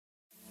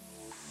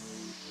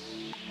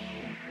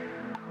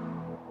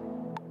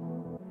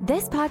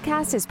This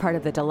podcast is part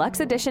of the Deluxe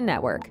Edition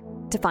Network.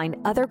 To find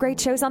other great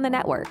shows on the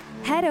network,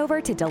 head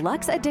over to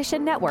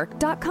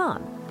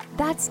deluxeeditionnetwork.com.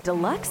 That's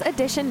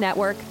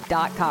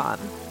deluxeeditionnetwork.com.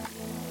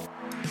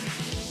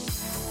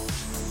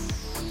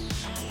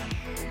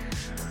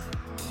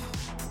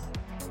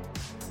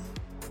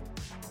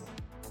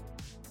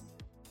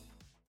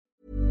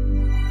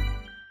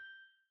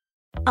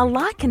 A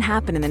lot can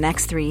happen in the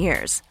next 3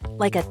 years.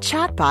 Like a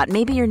chatbot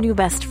may be your new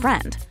best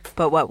friend.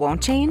 But what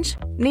won't change?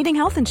 Needing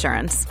health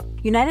insurance.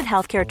 United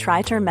Healthcare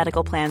Tri-Term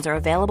Medical Plans are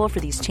available for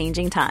these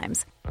changing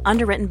times.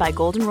 Underwritten by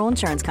Golden Rule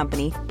Insurance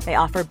Company, they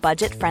offer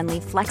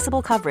budget-friendly,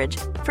 flexible coverage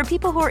for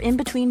people who are in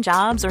between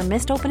jobs or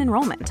missed open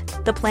enrollment.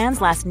 The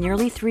plans last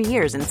nearly 3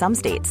 years in some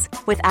states,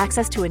 with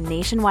access to a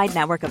nationwide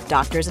network of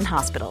doctors and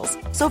hospitals.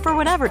 So for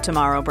whatever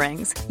tomorrow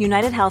brings,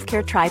 United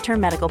Healthcare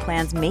Tri-Term Medical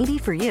Plans may be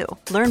for you.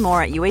 Learn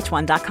more at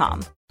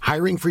uh1.com.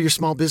 Hiring for your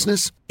small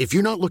business? If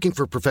you're not looking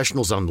for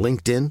professionals on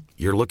LinkedIn,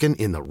 you're looking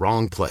in the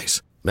wrong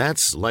place.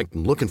 That's like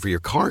looking for your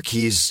car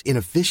keys in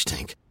a fish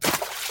tank.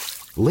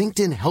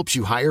 LinkedIn helps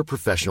you hire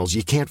professionals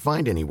you can't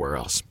find anywhere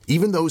else,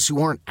 even those who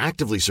aren't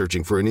actively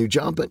searching for a new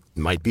job but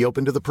might be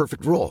open to the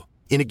perfect role.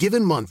 In a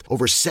given month,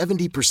 over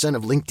 70%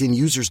 of LinkedIn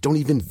users don't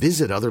even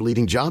visit other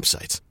leading job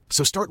sites.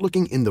 So start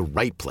looking in the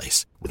right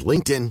place. With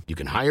LinkedIn, you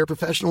can hire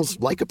professionals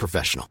like a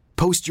professional.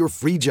 Post your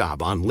free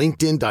job on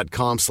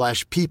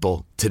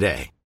linkedin.com/people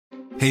today.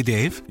 Hey,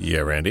 Dave. Yeah,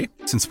 Randy.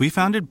 Since we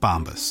founded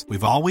Bombas,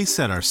 we've always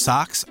said our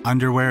socks,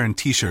 underwear, and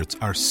T-shirts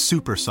are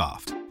super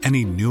soft.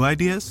 Any new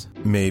ideas?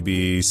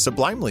 Maybe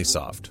sublimely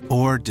soft.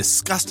 Or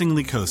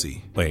disgustingly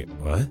cozy. Wait,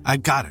 what? I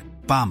got it.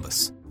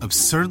 Bombas.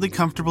 Absurdly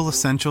comfortable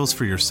essentials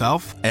for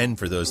yourself and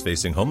for those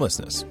facing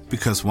homelessness.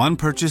 Because one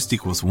purchased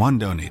equals one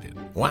donated.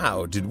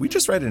 Wow, did we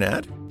just write an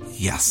ad?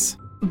 Yes.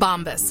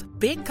 Bombas.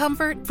 Big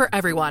comfort for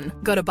everyone.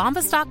 Go to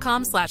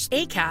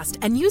bombas.com/ACAST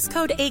and use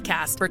code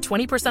ACAST for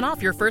 20%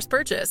 off your first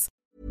purchase.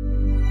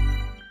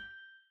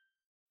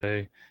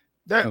 Hey,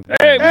 Finally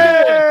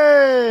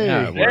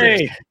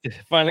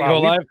go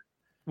live.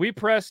 We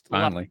pressed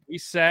finally. We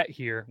sat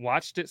here,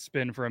 watched it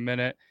spin for a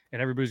minute,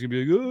 and everybody's gonna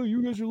be like, "Oh,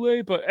 you guys are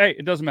late," but hey,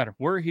 it doesn't matter.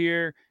 We're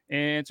here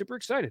and super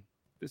excited.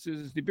 This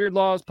is the Beard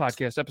Laws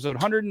Podcast, episode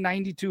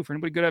 192. For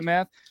anybody good at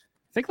math,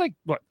 I think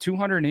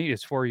 208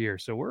 is 4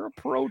 years, so we're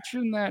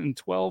approaching that in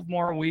 12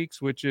 more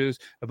weeks, which is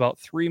about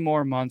 3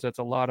 more months. That's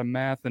a lot of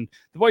math. And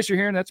the voice you're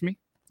hearing, that's me.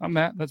 I'm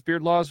Matt. That's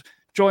Beard Laws,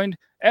 joined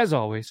as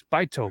always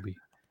by Toby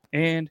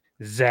and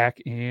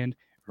Zach, and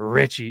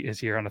Richie is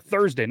here on a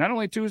Thursday, not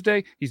only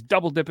Tuesday. He's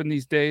double dipping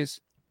these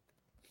days.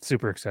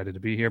 Super excited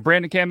to be here.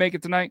 Brandon can't make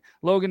it tonight.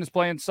 Logan is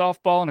playing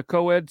softball in a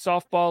co-ed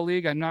softball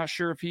league. I'm not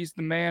sure if he's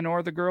the man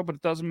or the girl, but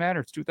it doesn't matter.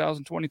 It's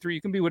 2023.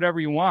 You can be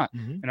whatever you want.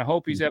 And I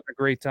hope he's having a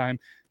great time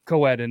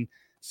co-ed and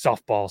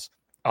softballs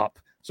up.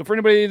 So for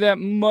anybody that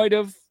might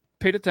have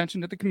paid attention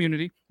to the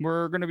community,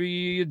 we're going to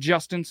be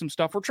adjusting some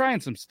stuff. We're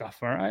trying some stuff.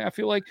 All right. I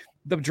feel like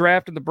the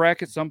draft and the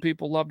bracket, some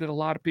people loved it. A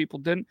lot of people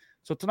didn't.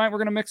 So tonight we're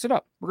going to mix it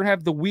up. We're going to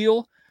have the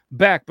wheel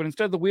back, but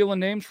instead of the wheel of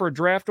names for a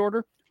draft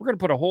order, we're going to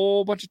put a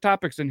whole bunch of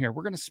topics in here.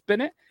 We're going to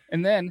spin it.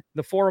 And then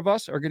the 4 of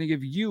us are going to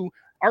give you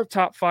our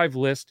top 5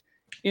 list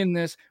in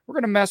this. We're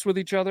going to mess with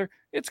each other.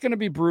 It's going to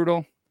be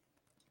brutal.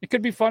 It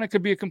could be fun. It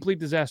could be a complete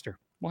disaster.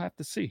 We'll have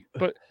to see.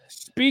 But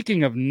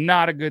speaking of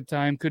not a good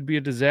time, could be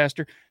a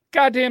disaster.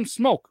 Goddamn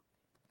smoke.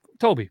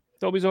 Toby's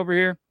over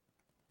here.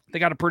 They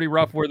got it pretty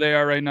rough where they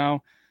are right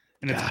now.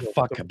 And it's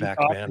fuck Quebec,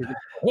 man.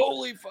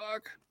 Holy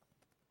fuck.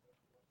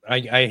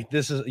 I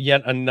this is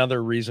yet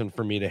another reason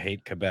for me to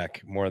hate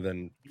Quebec more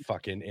than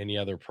fucking any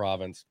other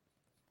province.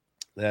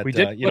 That we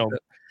did,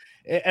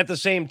 at the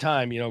same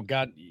time,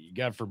 God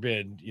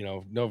forbid,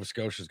 Nova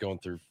Scotia is going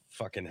through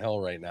fucking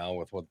hell right now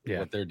with what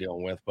they're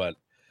dealing with. But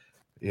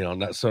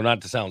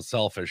not to sound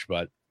selfish,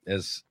 but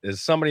as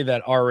somebody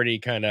that already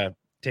kind of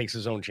takes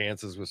his own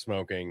chances with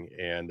smoking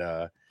and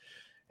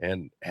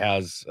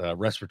has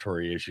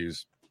respiratory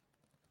issues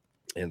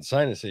and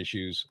sinus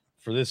issues,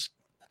 for this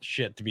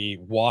shit to be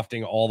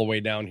wafting all the way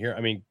down here.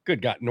 I mean,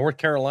 good God, North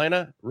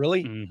Carolina,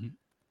 really? Mm-hmm.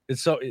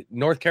 It's so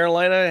North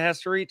Carolina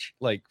has to reach,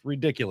 like,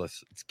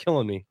 ridiculous. It's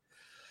killing me.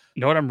 You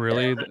know what I'm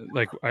really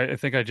like? I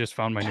think I just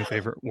found my new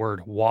favorite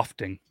word,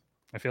 wafting.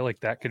 I feel like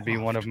that could be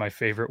one of my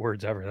favorite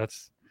words ever.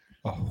 That's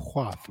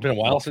it's been a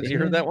while since you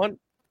heard that one.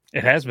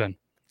 It has been.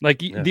 Like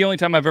the only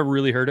time I've ever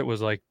really heard it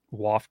was like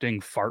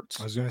wafting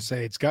farts. I was going to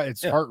say it's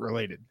fart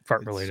related.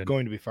 It's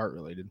going to be fart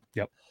related.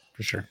 Yep,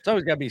 for sure. It's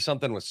always got to be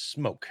something with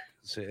smoke.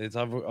 It's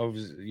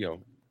always,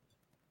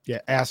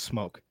 ass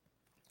smoke.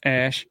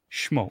 Ash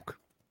smoke.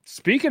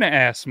 Speaking of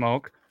ass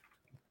smoke,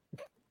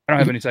 I don't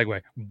have any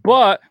segue,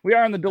 but we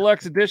are on the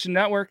Deluxe Edition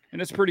Network,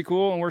 and it's pretty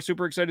cool, and we're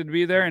super excited to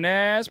be there. And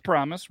as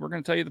promised, we're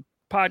going to tell you the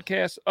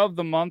podcast of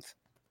the month,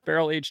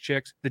 Barrel Aged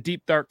Chicks, the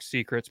Deep Dark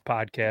Secrets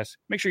podcast.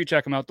 Make sure you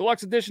check them out.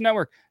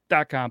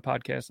 DeluxeEditionNetwork.com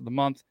podcast of the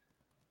month.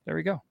 There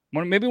we go.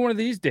 Maybe one of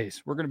these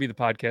days, we're going to be the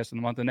podcast of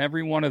the month, and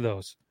every one of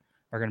those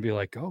are going to be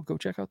like, oh, go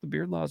check out the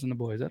Beard Laws and the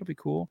Boys. That'll be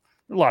cool.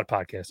 There's a lot of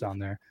podcasts on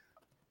there.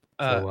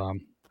 So,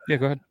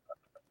 go ahead.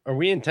 Are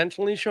we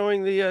intentionally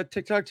showing the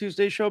TikTok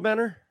Tuesday show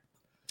banner?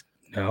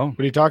 No, What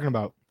are you talking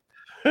about?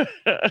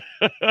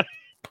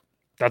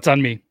 that's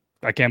on me.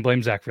 I can't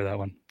blame Zach for that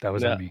one. That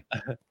was on me.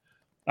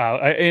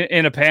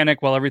 In a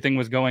panic while everything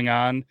was going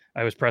on,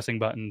 I was pressing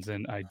buttons,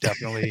 and I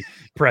definitely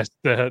pressed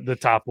the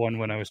top one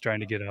when I was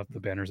trying to get up the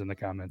banners in the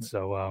comments.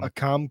 So A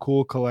calm,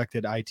 cool,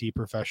 collected IT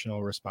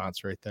professional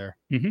response right there.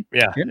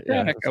 Yeah. in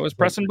panic, I was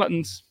pressing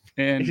buttons,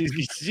 and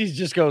He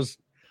just goes,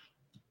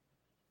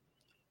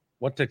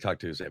 "What TikTok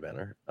Tuesday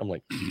banner?" I'm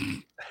like,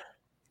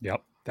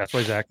 yep, that's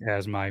why Zach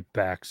has my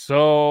back. So,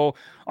 all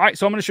right,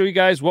 so I'm going to show you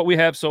guys what we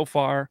have so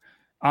far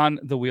on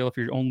the wheel. If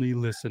you're only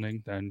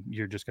listening, then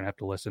you're just going to have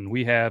to listen.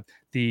 We have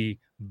the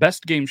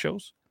best game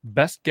shows,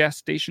 best gas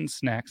station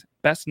snacks,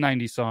 best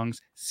 90s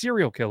songs,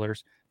 serial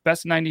killers,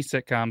 best 90s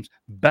sitcoms,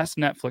 best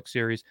Netflix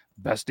series,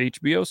 best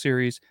HBO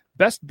series,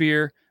 best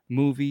beer,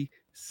 movie,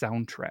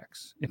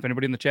 soundtracks. If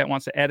anybody in the chat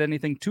wants to add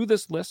anything to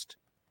this list,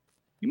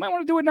 you might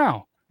want to do it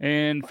now.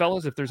 And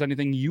fellas, if there's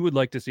anything you would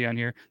like to see on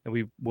here that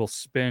we will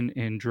spin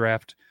and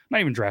draft, not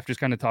even draft, just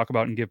kind of talk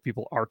about and give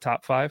people our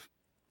top 5.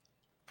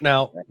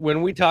 now,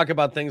 when we talk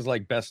about things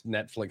like best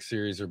Netflix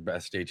series or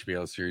best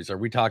HBO series, are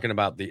we talking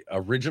about the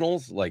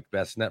originals, like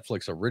best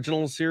Netflix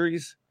original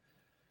series?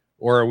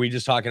 Or are we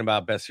just talking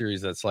about best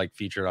series that's like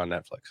featured on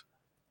Netflix?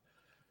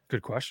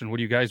 Good question. What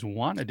do you guys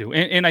want to do?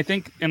 And I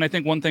think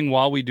one thing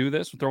while we do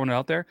this, throwing it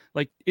out there,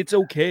 like it's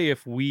okay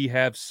if we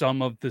have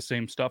some of the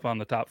same stuff on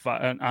the top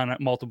 5 on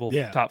multiple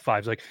top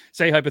 5s. Like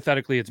say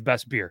hypothetically it's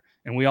best beer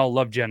and we all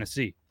love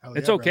Genesee.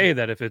 It's okay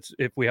that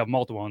if we have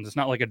multiple ones, it's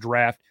not like a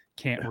draft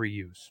can't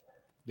reuse.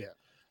 Yeah.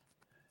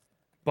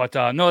 But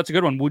no, that's a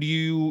good one. Do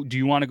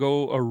you want to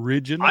go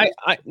original?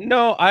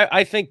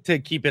 I think to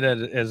keep it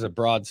as a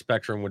broad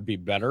spectrum would be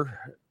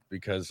better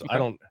because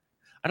Okay.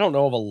 I don't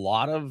know of a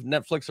lot of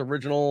Netflix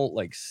original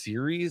like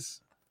series,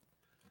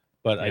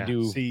 but I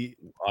do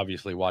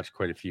obviously watch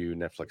quite a few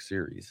Netflix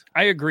series.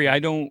 I agree.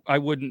 I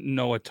wouldn't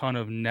know a ton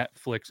of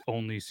Netflix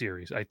only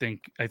series. I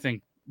think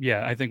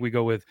we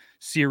go with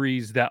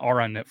series that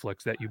are on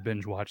Netflix that you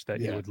binge watch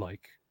that you would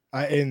like.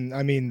 I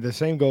mean, the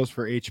same goes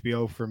for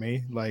HBO for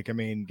me. Like, I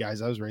mean,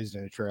 guys, I was raised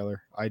in a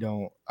trailer. I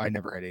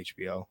never had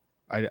HBO.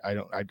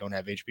 I don't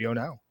have HBO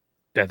now.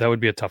 Yeah, that would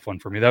be a tough one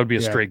for me. That would be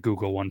a straight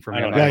Google one for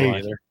me.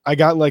 I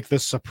got like The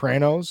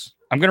Sopranos.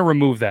 I'm going to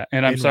remove that.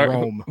 And I'm sorry,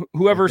 Rome.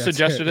 whoever Like, that's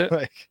suggested it,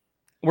 Like,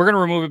 we're going to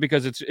remove it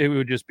because it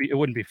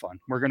wouldn't be fun.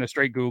 We're going to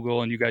straight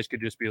Google and you guys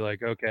could just be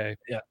like, okay.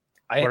 Yeah.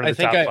 I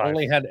think I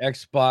only had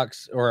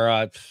Xbox or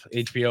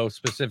HBO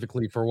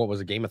specifically for what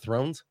was it, Game of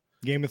Thrones?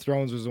 Game of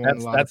Thrones was the one.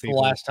 That's the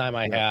last time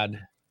I had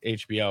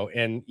HBO.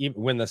 And even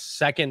when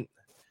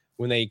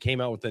they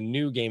came out with the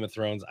new Game of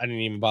Thrones, I didn't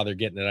even bother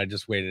getting it. I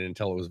just waited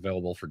until it was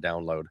available for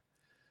download.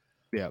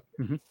 Yeah.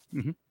 Mm-hmm.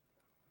 Mm-hmm.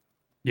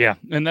 Yeah.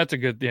 And that's a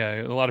good,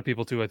 a lot of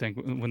people too, I think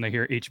when they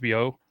hear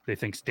HBO, they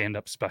think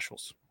stand-up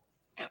specials.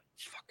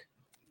 Fuck.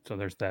 So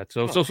there's that.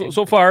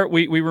 So far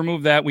we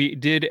removed that. We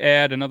did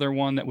add another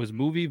one that was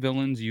movie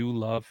villains you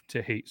love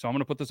to hate. So I'm going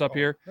to put this up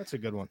here. That's a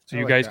good one. So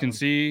you guys can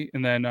see.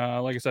 And then,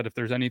 like I said, if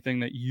there's anything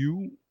that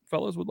you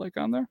fellas would like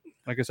on there,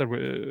 like I said,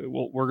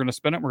 we're going to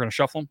spin it. We're going to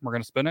shuffle them. We're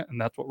going to spin it.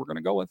 And that's what we're going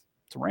to go with.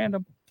 It's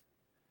random.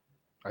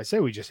 I say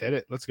we just hit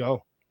it. Let's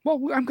go. Well,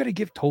 I'm going to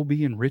give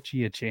Toby and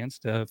Richie a chance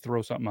to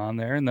throw something on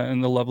there. And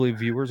the lovely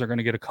viewers are going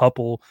to get a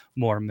couple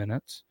more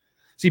minutes.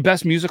 See,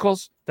 best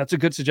musicals. That's a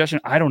good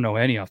suggestion. I don't know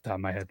any off the top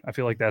of my head. I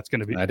feel like that's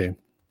going to be. I do.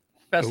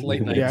 Best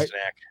late night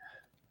snack.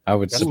 I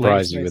would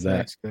surprise you with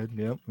that. Good.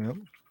 Yep.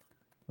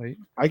 Wait.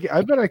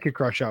 I bet I could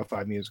crush out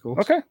 5 musicals.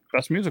 Okay,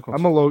 best musicals.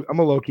 I'm a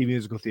low key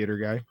musical theater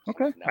guy.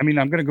 Okay, I mean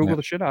I'm gonna Google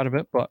the shit out of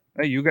it, but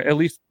hey, you got at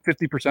least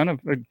 50%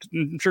 of.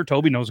 I'm sure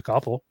Toby knows a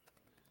couple.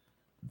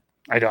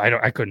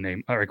 I couldn't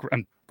name.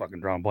 I'm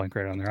fucking drawing blank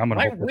right on there. I'm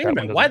gonna. Wait a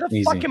minute. Why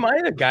the fuck am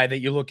I the guy that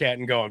you look at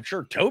and go, I'm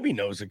sure Toby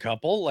knows a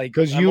couple? Like,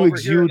 because I'm you over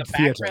here in exude the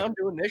theater. background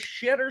doing this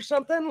shit or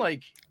something.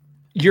 Like,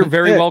 you're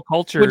very well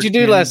cultured. What'd you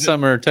do last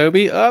summer,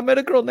 Toby? I met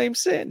a girl named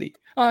Sandy.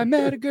 I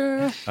met a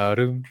girl.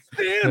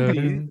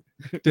 Sandy.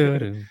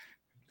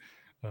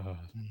 All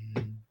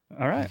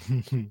right,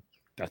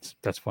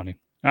 that's funny.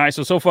 All right,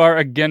 so far,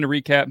 again, to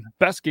recap,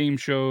 best game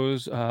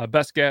shows,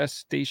 best gas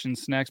station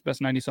snacks,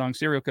 best 90 songs,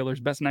 serial killers,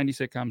 best 90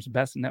 sitcoms,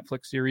 best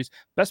Netflix series,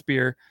 best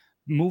beer,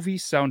 movie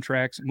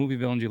soundtracks, movie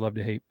villains you love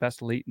to hate,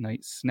 best late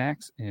night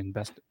snacks, and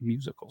best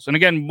musicals. And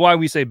again, why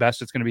we say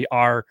best, it's going to be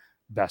our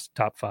best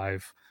top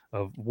 5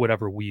 of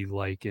whatever we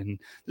like. And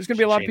there's going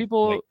to be a lot of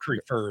people like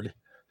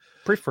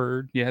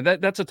preferred. Yeah,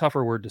 that's a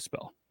tougher word to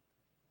spell.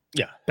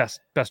 Yeah.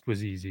 Best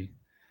was easy.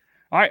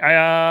 All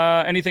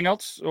right. Anything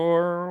else,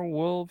 or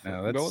we'll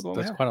go with what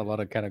that's quite a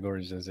lot of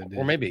categories as it is.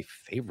 Or maybe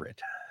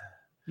favorite.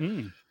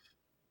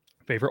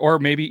 Favorite, or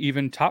maybe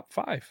even top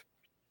 5.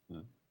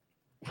 That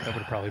would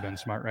have probably been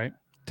smart, right?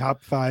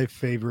 Top 5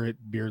 favorite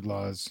Beard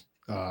Laws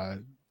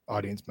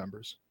audience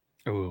members.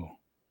 Oh,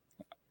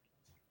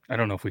 I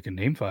don't know if we can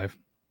name 5.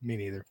 Me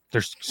neither.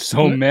 There's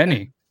so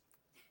many.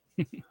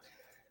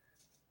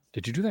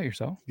 Did you do that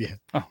yourself? Yeah.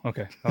 Oh,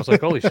 okay. I was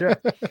like, holy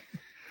shit.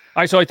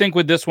 So I think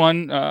with this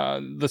one,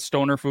 the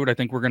stoner food, I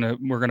think we're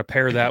gonna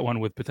pair that one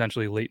with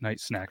potentially late night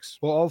snacks.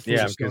 Well, all food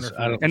is because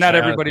stoner food. And not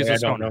everybody's a I don't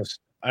stoner. know.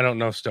 I don't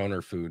know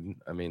stoner food.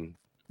 I mean,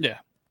 Yeah.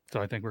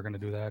 So I think we're gonna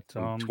do that.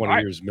 20 all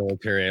right. years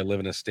military. I live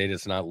in a state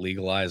that's not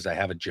legalized. I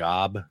have a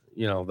job.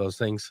 You know those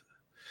things.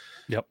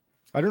 Yep.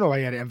 I don't know why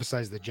you had to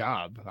emphasize the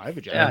job. I have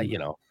a job. Yeah, you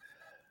know.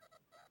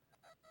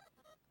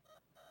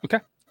 Okay.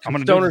 I'm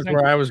gonna do Stoners the thing.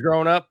 where I was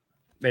growing up,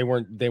 they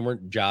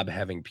weren't job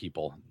having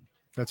people.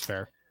 That's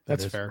fair. That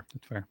That's is- fair.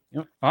 That's fair.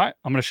 Yep. All right.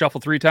 I'm gonna shuffle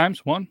 3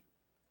 times. 1,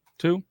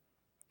 2,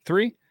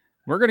 3.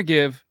 We're gonna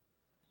give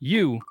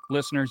you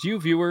listeners, you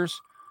viewers,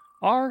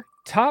 our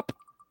top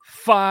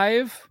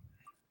 5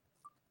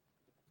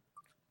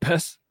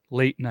 best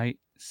late night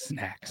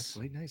snacks.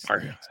 Late night All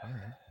right. snacks. All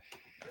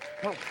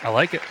right. I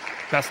like it.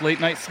 Best late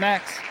night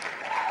snacks.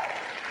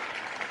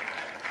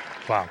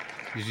 Wow.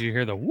 Did you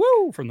hear the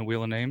woo from the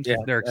Wheel of Names? Yeah,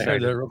 They're I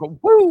heard excited. that. Go,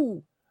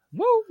 woo!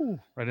 Woo!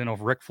 I didn't know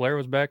if Ric Flair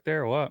was back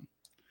there or what.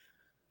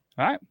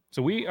 All right.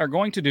 So we are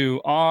going to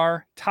do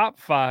our top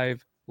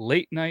 5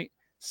 late night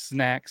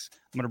snacks.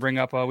 I'm going to bring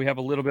up, we have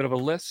a little bit of a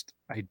list.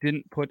 I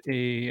didn't put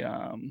a,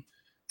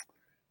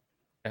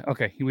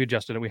 okay, we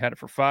adjusted it. We had it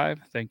for 5.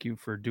 Thank you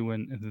for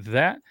doing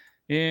that.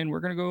 And we're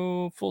going to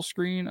go full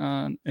screen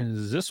on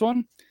this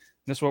one.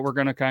 This is what we're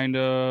going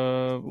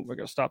to we're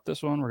going to stop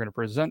this one. We're going to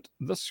present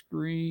the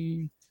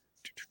screen.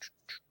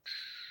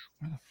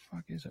 Where the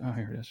fuck is it? Oh,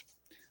 here it is.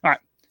 All right.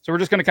 So we're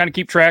just going to kind of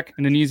keep track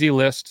in an easy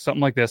list,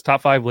 something like this,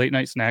 top 5 late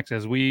night snacks.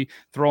 As we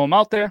throw them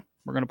out there,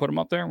 we're going to put them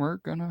up there, and we're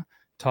going to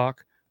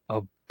talk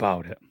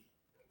about it.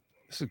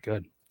 This is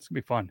good. It's going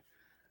to be fun.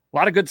 A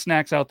lot of good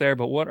snacks out there,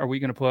 but what are we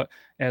going to put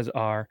as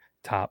our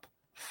top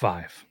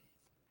 5?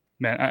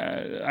 Man,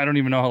 I don't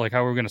even know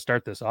how we're going to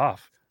start this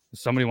off. Does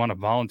somebody want to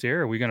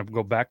volunteer? Or are we going to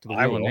go back to the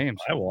Wheel of Names?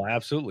 I will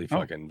absolutely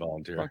fucking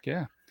volunteer. Fuck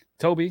yeah.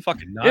 Toby.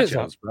 Fucking is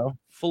up. nachos, bro.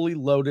 Fully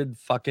loaded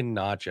fucking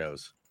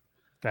nachos.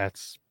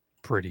 That's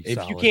pretty If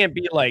solid. you can't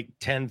be like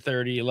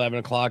 10:30, 11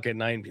 o'clock at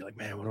night and be like,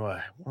 man, what do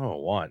I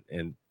want?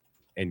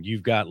 And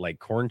you've got like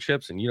corn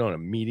chips and you don't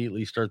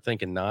immediately start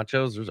thinking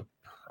nachos, there's a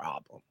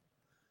problem.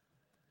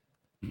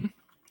 Mm-hmm.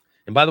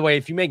 And by the way,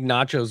 if you make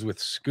nachos with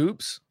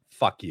scoops,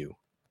 fuck you.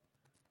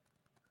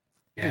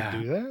 Yeah.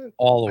 Do that?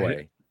 All the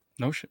way.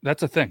 No shit.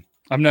 That's a thing.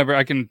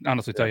 I can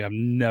honestly tell you, I've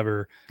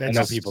never. I That's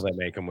know just- people that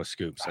make them with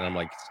scoops, and I'm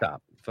like,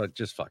 stop.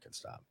 Just fucking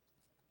stop.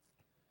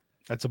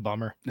 That's a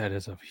bummer. That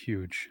is a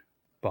huge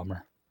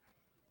bummer.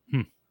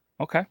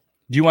 Okay.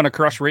 Do you want to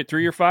crush right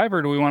through your 5,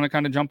 or do we want to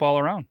kind of jump all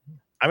around?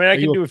 I mean, I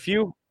can do a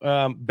few.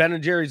 Ben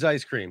and Jerry's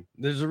ice cream.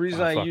 There's a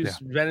reason Oh, I fuck use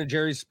Ben and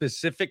Jerry's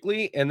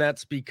specifically, and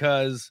that's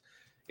because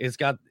it's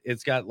got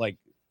like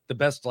the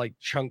best like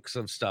chunks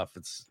of stuff.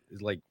 It's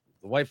like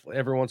the wife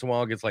every once in a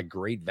while gets like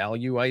great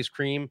value ice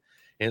cream,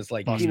 and it's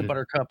like peanut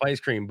butter cup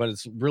ice cream, but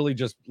it's really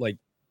just like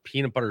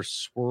peanut butter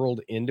swirled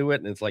into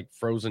it, and it's like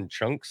frozen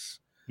chunks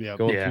going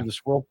through the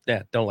swirl.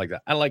 Yeah, don't like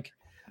that. I like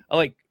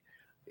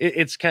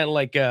it's kind of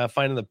like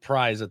finding the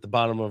prize at the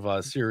bottom of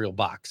a cereal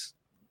box.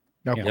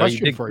 Now, You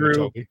question dig for through- you,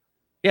 Toby.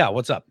 Yeah,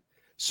 what's up?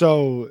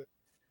 So,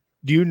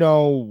 do you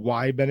know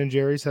why Ben and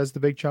Jerry's has the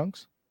big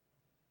chunks?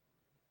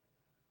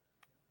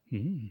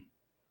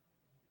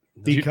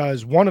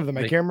 Because one of them,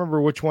 I can't remember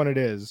which one it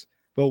is,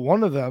 but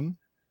one of them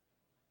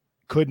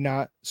could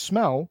not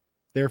smell,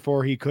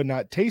 therefore he could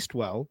not taste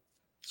well.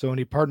 So when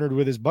he partnered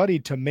with his buddy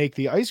to make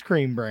the ice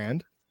cream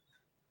brand,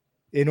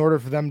 in order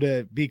for them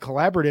to be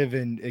collaborative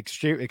and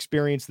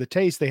experience the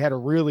taste, they had to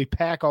really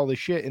pack all the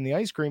shit in the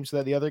ice cream so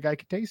that the other guy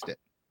could taste it.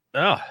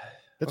 Oh,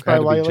 that's Had probably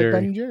to why be you like Jerry.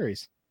 Ben and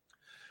Jerry's.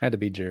 Had to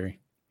be Jerry.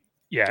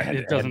 Yeah,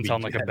 it doesn't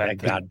sound like a Ben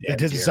thing. It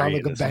doesn't sound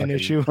like a Ben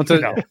issue.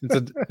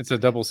 It's a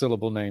double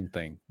syllable name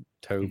thing.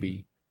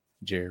 Toby,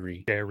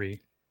 Jerry.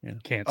 Yeah.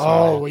 Can't.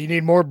 Oh, you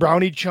need more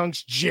brownie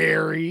chunks,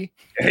 Jerry.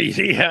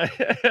 Yeah.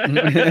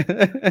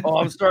 Oh,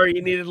 I'm sorry.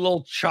 You needed a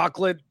little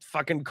chocolate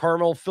fucking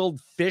caramel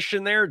filled fish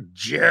in there,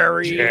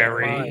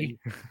 Jerry.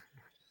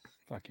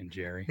 Fucking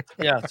Jerry.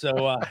 Yeah.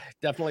 So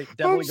definitely I'm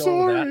going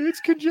sorry, with that. it's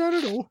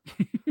congenital.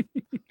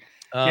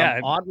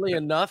 Oddly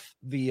enough,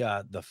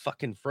 the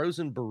fucking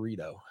frozen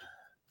burrito.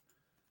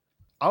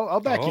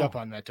 I'll back you up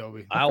on that,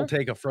 Toby. I'll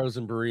take a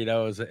frozen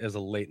burrito as a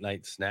late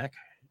night snack,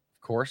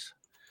 of course.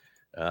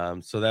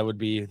 So that would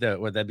be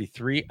would that be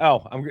 3?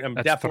 Oh, I'm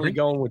That's definitely 3?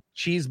 going with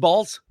cheese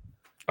balls.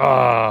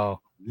 Oh,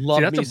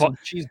 Love that's me some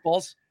cheese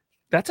balls.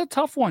 That's a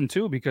tough one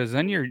too, because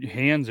then your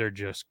hands are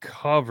just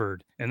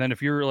covered, and then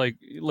if you're like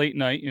late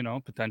night,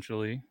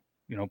 potentially,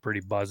 pretty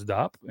buzzed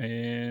up,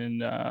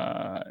 and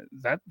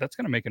that's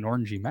gonna make an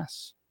orangey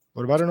mess.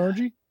 What about an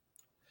orangey?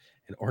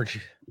 An orangey.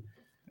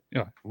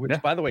 Yeah. Which,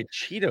 by the way,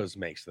 Cheetos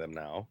makes them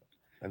now,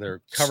 and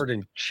they're covered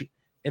in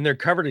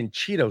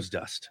Cheetos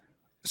dust.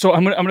 So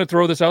I'm gonna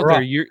throw this out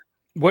Right. there.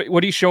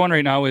 What he's showing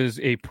right now is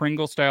a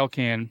Pringle style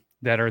can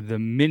that are the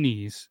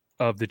minis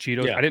of the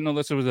Cheetos. Yeah. I didn't know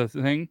this was a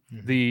thing.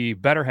 The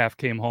better half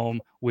came home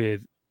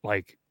with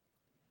like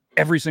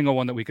every single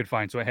one that we could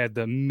find. So I had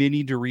the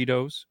mini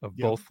Doritos of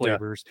both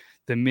flavors,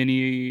 the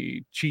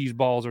mini cheese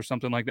balls or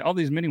something like that. All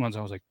these mini ones.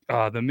 I was like,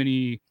 the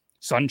mini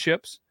Sun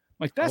Chips.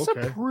 Like that's a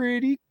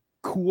pretty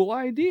cool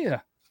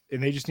idea.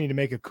 And they just need to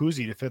make a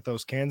koozie to fit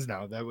those cans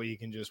now. That way you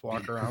can just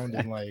walk around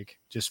and like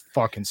just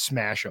fucking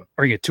smash them.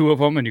 Or you get 2 of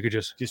them and you could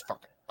just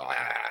fucking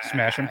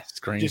smash them. Just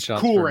Screenshots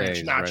Cool for Ranch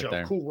days nacho, right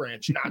there. Cool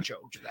Ranch nacho.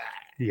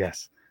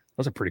 Yes,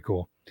 those are pretty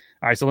cool.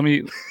 All right, so let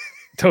me.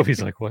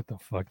 Toby's like, "What the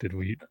fuck did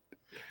we?"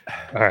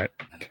 All right,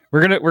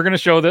 we're gonna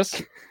show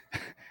this.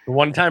 The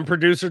one-time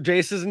producer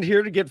Jace isn't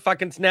here to get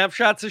fucking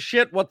snapshots of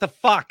shit. What the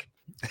fuck?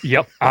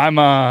 Yep, I'm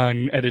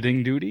on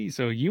editing duty,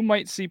 so you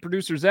might see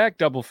producer Zach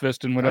double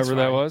fisting whatever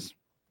that was.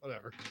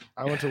 Whatever.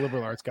 I went to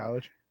liberal arts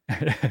college. All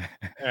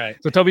right.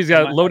 So Toby's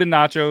got loaded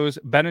nachos,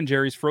 Ben and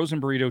Jerry's frozen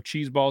burrito,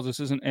 cheese balls.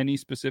 This isn't any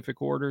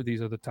specific order. These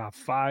are the top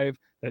 5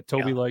 that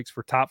Toby likes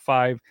for top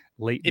 5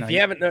 late. If you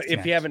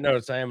haven't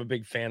noticed, I am a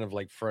big fan of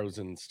like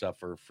frozen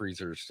stuff or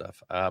freezer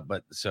stuff.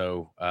 But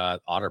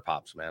Otter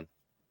Pops, man.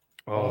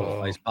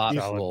 Oh, ice pops.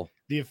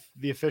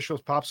 The official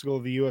popsicle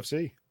of the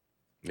UFC.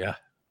 Yeah,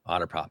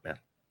 Otter Pop, man.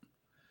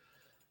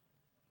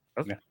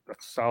 That's a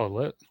solid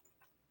lit.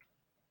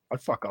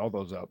 I'd fuck all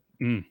those up.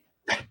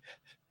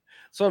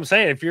 So I'm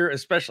saying, if you're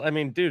especially, I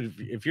mean, dude,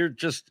 if you're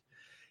just,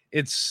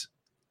 it's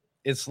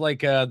like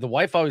the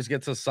wife always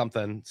gets us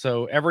something.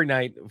 So every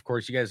night, of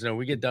course, you guys know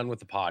we get done with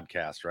the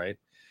podcast, right?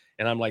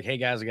 And I'm like, hey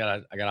guys, I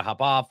gotta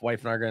hop off.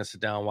 Wife and I are gonna sit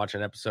down and watch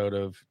an episode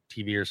of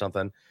TV or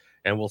something,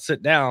 and we'll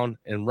sit down.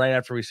 And right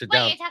after we sit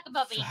down, you talk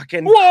about me.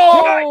 fucking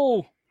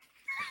Whoa!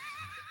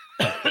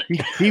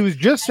 He was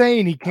just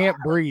saying he can't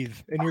breathe,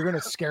 and you're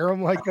gonna scare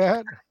him like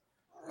that.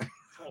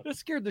 That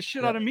scared the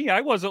shit out of me.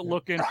 I wasn't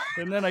looking,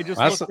 and then I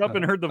just looked up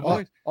and heard the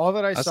voice. All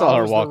that I saw saw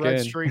her was walk the red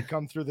in. streak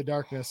come through the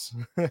darkness.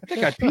 I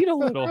think I peed a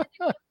little.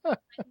 Okay,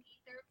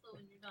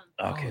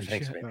 Oh,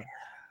 thanks, shit. baby.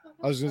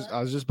 I was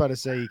just about to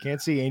say you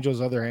can't see Angel's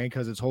other hand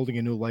because it's holding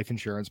a new life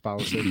insurance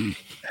policy.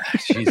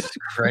 Jesus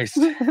Christ.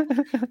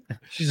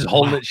 She's just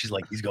holding it. She's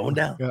like, he's going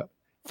down. Yeah.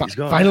 He's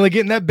going Finally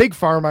getting that big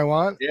farm I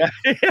want. Yeah.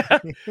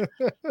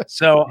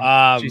 So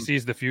She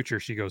sees the future.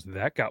 She goes,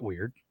 "That got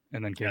weird,"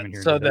 and then came in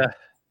here. So and did it.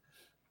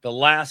 the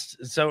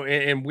last, so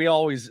and we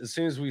always, as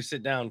soon as we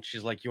sit down,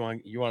 she's like, you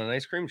want an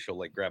ice cream? She'll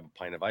like grab a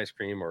pint of ice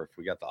cream, or if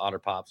we got the Otter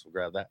Pops, we'll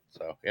grab that.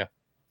 So yeah,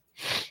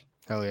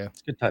 Hell yeah.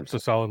 it's good time. It's a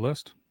solid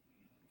list.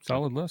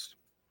 Solid list.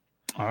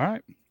 All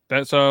right.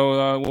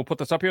 So we'll put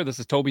this up here. This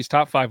is Toby's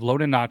top 5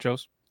 loaded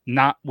nachos,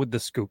 not with the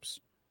scoops.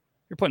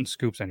 You're putting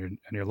scoops on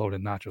your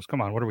loaded nachos.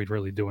 Come on, what are we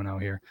really doing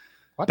out here?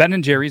 What? Ben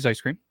and Jerry's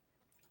ice cream,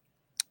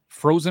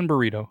 frozen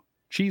burrito,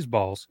 cheese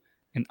balls,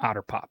 and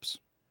Otter Pops.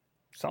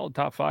 Solid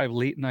top 5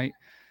 late night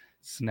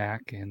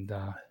snack, and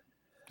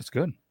it's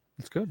good.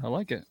 It's good. I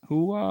like it.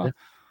 Who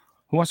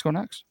wants to go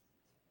next?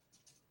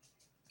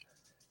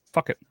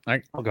 Fuck it.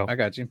 I'll go. I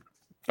got you.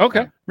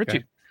 Okay, Richie.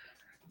 Okay.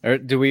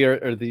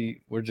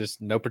 We're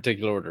just no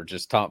particular order,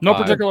 just top No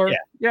 5. particular order.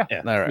 Yeah.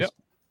 All right. Yep.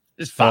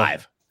 Just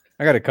 5.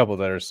 I got a couple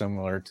that are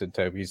similar to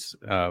Toby's.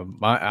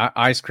 My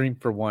ice cream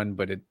for one,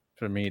 but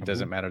for me it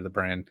doesn't matter the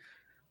brand.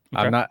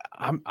 Okay.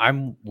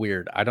 I'm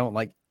weird. I don't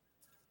like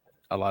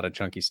a lot of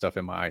chunky stuff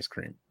in my ice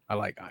cream. I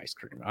like ice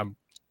cream. I'm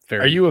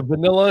very. Are you a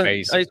vanilla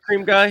basic. ice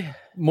cream guy?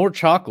 More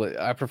chocolate?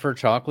 I prefer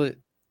chocolate.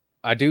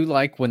 I do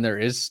like when there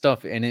is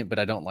stuff in it, but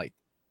I don't like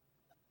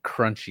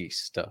crunchy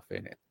stuff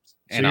in it.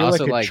 So And I you're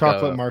also like a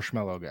chocolate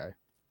marshmallow guy.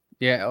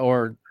 yeah,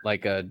 or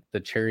like the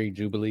cherry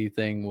jubilee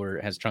thing where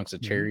it has chunks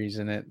of Mhm. cherries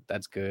in it.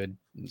 That's good.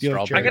 You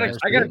like Strawberry cherry ice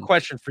I got a cream.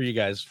 question for you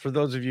guys. For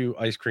those of you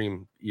ice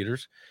cream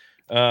eaters,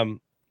 do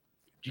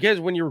you guys,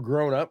 when you were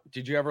growing up,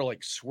 did you ever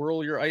like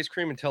swirl your ice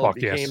cream until Fuck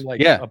it became yes.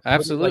 like Yeah, a pudding,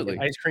 absolutely.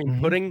 like an ice cream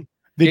Mhm. pudding?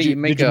 Did You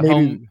make did a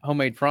maybe,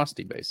 homemade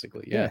frosty,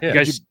 basically. Yeah.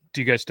 Yeah. Do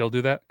you guys still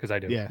do that? Because I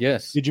do. Yeah.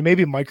 Yes. Did you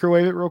maybe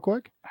microwave it real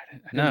quick? I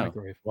didn't No.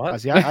 microwave. What?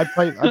 See, I'd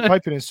pipe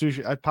it in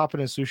sushi. I'd pop it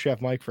in sous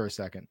chef Mike for a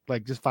second,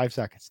 like just 5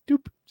 seconds,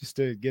 doop, just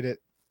to get it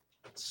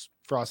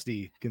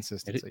frosty It,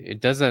 consistency.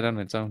 it does that on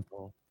its own.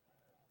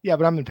 Yeah,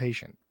 but I'm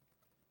impatient.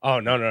 Oh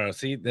no!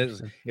 See,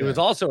 it was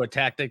also a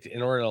tactic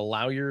in order to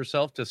allow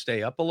yourself to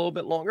stay up a little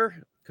bit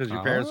longer because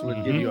your parents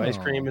would give you ice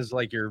cream as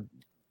like your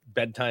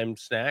bedtime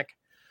snack.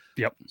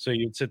 Yep. So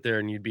you'd sit there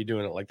and you'd be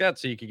doing it like that,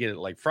 so you could get it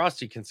like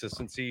frosty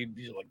consistency. You'd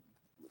be like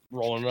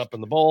rolling it up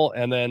in the bowl,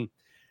 and then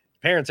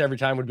parents every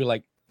time would be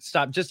like,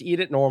 "Stop! Just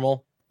eat it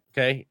normal."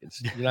 Okay,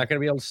 you're not going to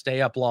be able to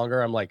stay up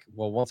longer. I'm like,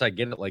 well, once I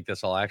get it like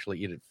this, I'll actually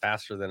eat it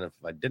faster than if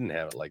I didn't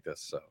have it like this.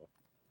 So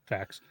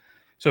Facts.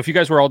 So if you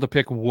guys were all to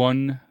pick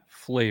one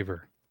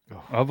flavor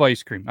of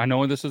ice cream, I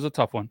know this is a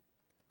tough one.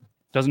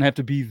 Doesn't have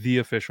to be the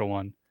official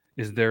one.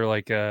 Is there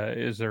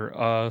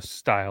a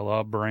style,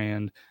 a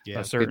brand,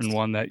 a certain It's-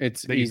 one that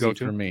It's that you easy go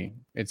to? for me.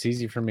 It's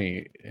easy for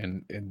me,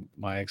 and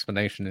my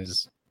explanation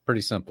is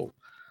pretty simple.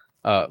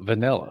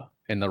 Vanilla,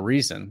 and the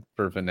reason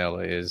for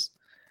vanilla is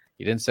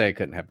you didn't say I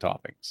couldn't have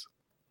toppings.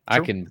 I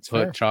True. can It's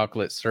put fair.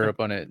 chocolate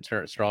syrup on it,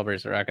 strawberry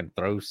syrup. I can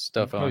throw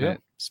stuff on yeah.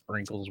 it,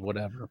 sprinkles,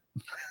 whatever.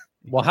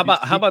 well,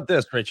 how about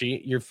this,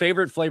 Richie? Your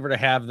favorite flavor to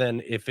have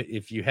then,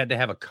 if you had to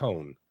have a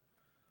cone?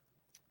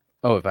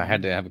 Oh, if I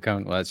had to have a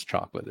cone, well, that's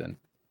chocolate then.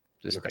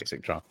 Just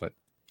basic chocolate.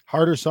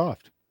 Hard or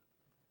soft?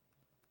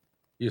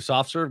 You a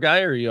soft serve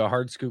guy or are you a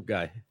hard scoop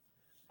guy?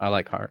 I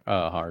like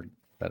hard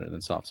better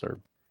than soft serve.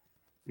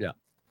 Yeah.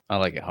 I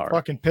like it hard.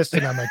 Fucking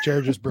piston on my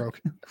chair just broke.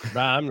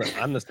 Nah, I'm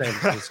the same.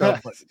 So,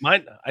 but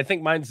I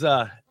think mine's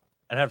I'd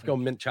have to go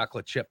mint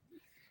chocolate chip.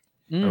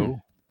 Oh,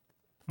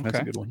 that's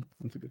Okay. a good one.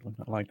 That's a good one.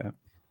 I like that.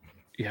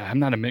 Yeah, I'm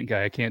not a mint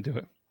guy. I can't do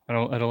it. I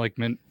don't like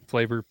mint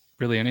flavor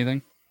really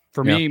anything.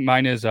 For me,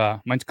 mine's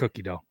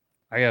cookie dough.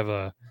 I have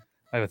a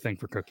thing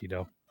for cookie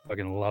dough.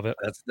 Fucking love it.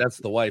 That's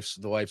the wife's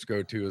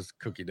go-to is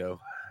cookie dough.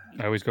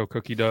 I always go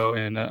cookie dough,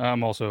 and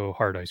I'm also a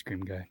hard ice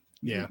cream guy.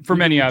 Yeah. For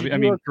many, Would I you do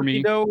mean, a for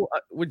me, cookie dough,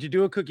 would you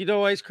do a cookie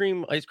dough ice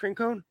cream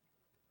cone?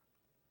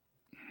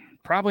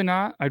 probably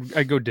not.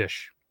 I'd go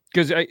dish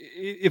because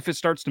if it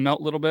starts to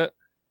melt a little bit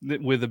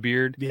with a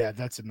beard, Yeah,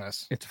 that's a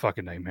mess. it's a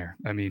fucking nightmare.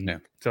 I mean, Yeah.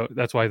 so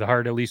that's why the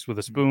hard, at least with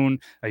a spoon,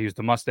 I use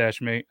the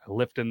mustache mate. I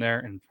lift in there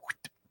and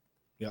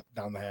Yep,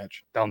 down the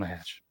hatch. down the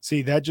hatch.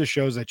 See, that just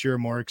shows that you're a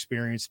more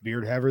experienced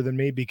beard haver than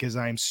me because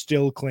I'm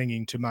still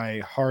clinging to my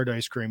hard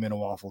ice cream in a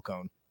waffle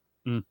cone.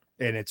 Mm.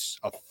 And it's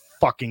a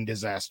fucking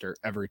disaster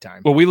every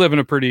time. Well, we live in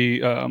a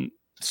pretty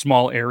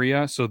small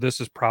area, so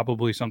this is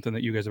probably something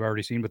that you guys have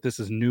already seen, but this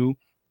is new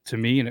to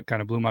me, and it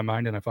kind of blew my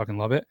mind, and I fucking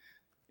love it.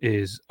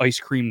 Is ice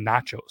cream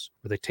nachos,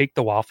 where they take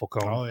the waffle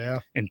cone Oh, yeah.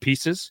 in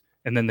pieces,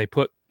 and then they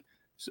put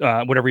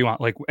whatever you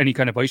want, like any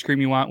kind of ice cream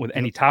you want with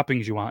any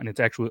toppings you want, and it's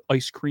actually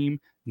ice cream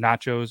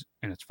nachos,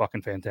 and it's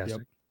fucking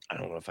fantastic. I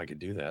don't know if I could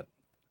do that.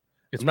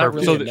 It's I'm not perfect.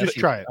 really So a messy, just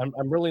try it.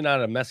 I'm really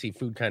not a messy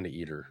food kind of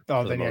eater.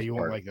 Oh, for the then yeah, most you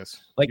won't part. like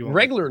this. Like You won't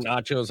regular this.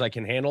 nachos, I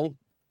can handle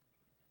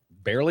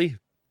barely,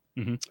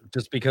 Mhm.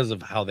 just because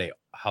of how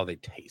they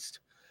taste.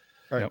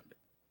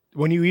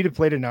 When you eat a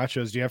plate of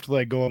nachos, do you have to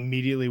like go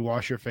immediately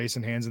wash your face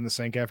and hands in the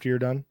sink after you're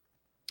done?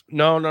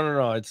 No.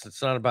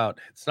 It's not about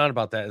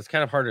that. It's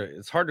kind of hard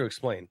to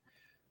explain.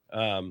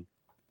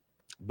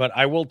 But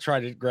I will try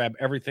to grab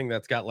everything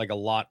that's got like a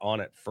lot on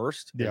it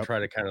first and Yep. try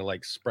to kind of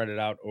like spread it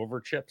out over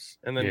chips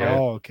and then Yeah.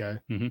 Oh, okay.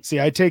 Mhm. See,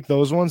 I take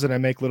those ones and I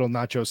make little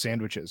nacho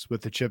sandwiches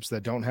with the chips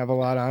that don't have a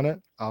lot on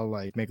it. I'll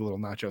like make a little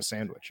nacho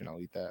sandwich and I'll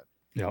eat that.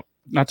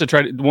 Not to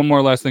try to, one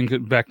more last thing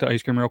back to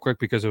ice cream real quick,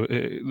 because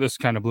this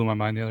kind of blew my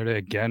mind the other day.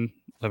 Again,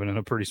 living in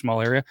a pretty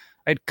small area,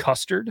 I had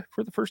custard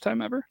for the first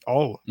time ever.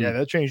 Oh, yeah,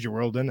 that changed your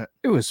world, didn't it?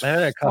 It was I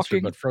had a custard,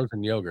 fucking but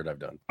frozen yogurt I've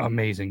done.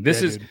 amazing.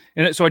 This Yeah, is, dude.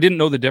 and so I didn't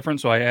know the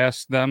difference. So I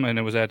asked them, and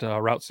it was at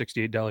Route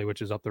 68 Deli,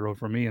 which is up the road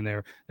from me. And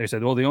they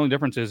said, well, the only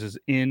difference is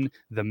in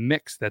the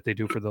mix that they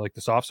do for the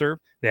soft serve.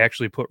 They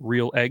actually put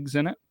real eggs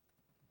in it,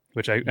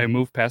 which I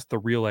moved past the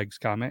real eggs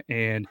comment,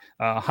 and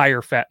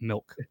higher fat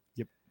milk.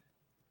 Yep.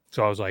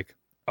 So I was like,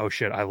 oh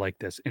shit, I like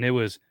this, and it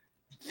was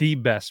the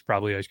best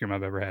probably ice cream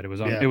I've ever had. It was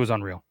it was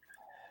unreal.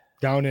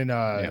 Down in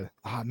oh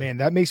man,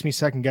 that makes me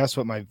second guess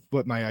what my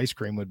ice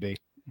cream would be.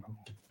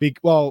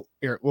 Well,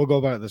 here, we'll go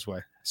about it this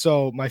way.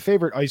 So my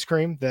favorite ice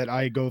cream that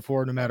I go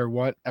for no matter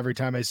what, every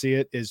time I see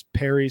it, is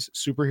Perry's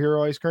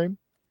superhero ice cream.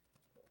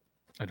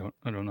 I don't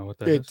know what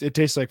that is. It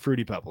tastes like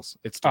Fruity Pebbles.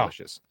 It's Oh.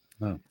 delicious.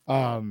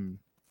 Oh.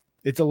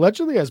 It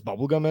allegedly has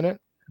bubblegum in it,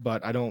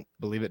 but I don't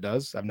believe it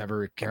does. I've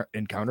never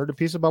encountered a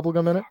piece of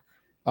bubblegum in it.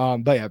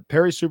 But yeah,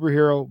 Perry's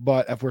superhero.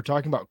 But if we're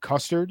talking about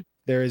custard,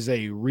 there is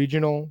a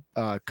regional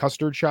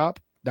custard shop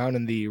down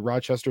in the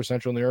Rochester,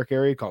 Central New York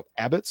area called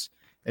Abbott's,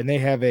 and they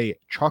have a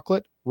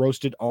chocolate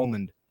roasted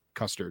almond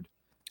custard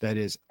that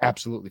is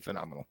absolutely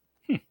phenomenal.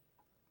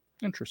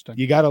 Interesting.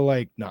 You gotta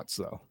like nuts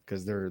though,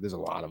 because there's a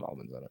lot of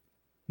almonds in it.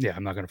 Yeah,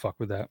 I'm not gonna fuck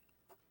with that.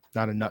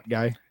 Not a nut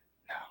guy.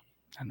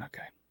 I'm not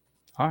okay.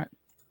 All right,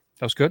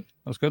 that was good.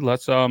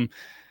 Let's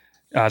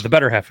the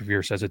better half of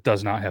yours says it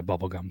does not have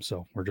bubble gum,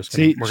 so we're just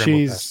gonna, See, we're gonna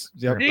move past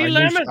she's. it. Yep, Hey, I knew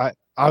lemon!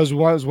 I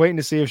was waiting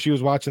to see if she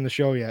was watching the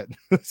show yet.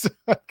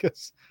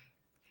 'Cause-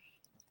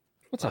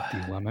 What's up, D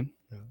Lemon?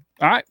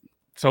 All right,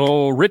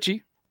 so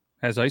Richie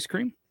has ice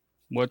cream.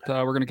 What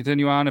we're going to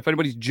continue on. If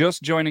anybody's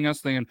just joining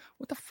us, thinking,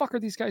 what the fuck are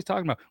these guys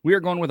talking about? We are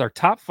going with our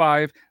top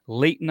 5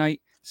 late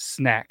night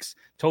snacks.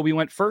 Toby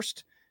went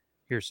first.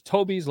 Here's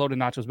Toby's loaded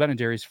nachos, Ben and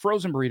Jerry's,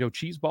 frozen burrito,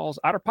 cheese balls,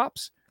 Otter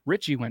Pops.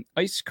 Richie went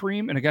ice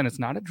cream. And again, it's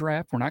not a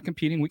draft. We're not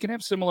competing. We can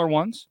have similar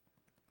ones.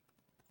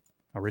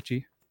 Now,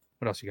 Richie,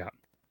 what else you got?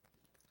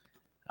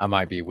 I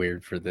might be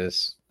weird for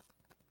this,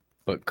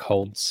 but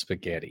cold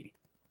spaghetti.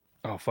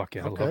 Oh, fuck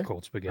yeah. I Okay. love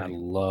cold I spaghetti.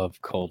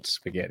 love cold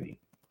spaghetti.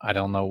 I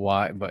don't know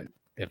why, but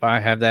if I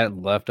have that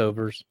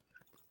leftovers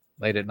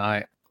late at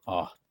night,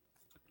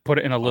 Put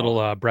it in a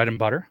little bread and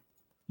butter.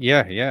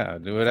 yeah,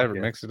 do whatever,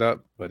 yeah. mix it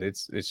up. But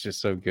it's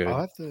just so good. I'll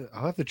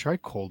have to try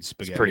cold It's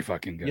spaghetti. pretty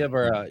fucking good.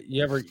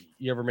 You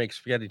ever make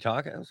spaghetti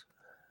tacos?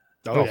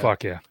 Oh, yeah.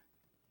 fuck yeah.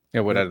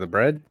 Yeah, what out of the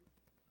bread?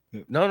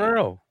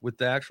 No, with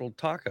the actual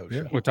taco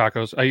Yeah. shell. With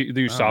tacos. I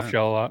use Oh, soft man.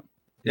 shell a lot.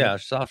 Yeah,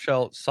 soft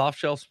shell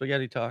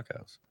spaghetti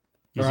tacos.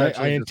 All right,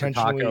 Essentially I just a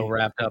intentionally- taco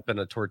wrapped up in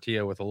a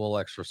tortilla with a little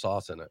extra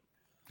sauce in it.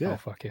 Yeah. Oh,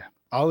 fuck yeah.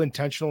 I'll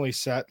intentionally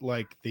set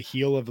like the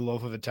heel of the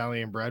loaf of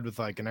Italian bread with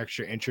like an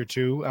extra inch or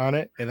two on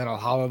it, and then I'll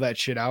hollow that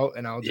shit out,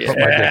 and I'll just Put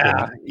my dick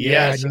in it.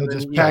 and you'll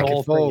just pack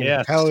it full.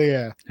 Yes. Hell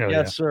yeah, Hell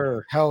Yes,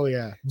 sir. hell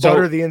yeah. So-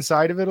 Butter the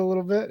inside of it a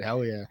little bit.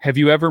 Hell yeah. Have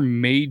you ever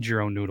made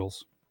your own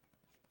noodles?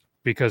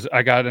 Because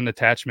I got an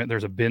attachment.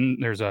 There's a bin.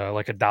 There's a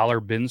like a dollar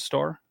bin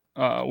store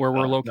where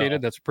we're located. No.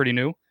 That's pretty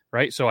new.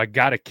 right? So I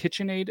got a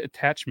KitchenAid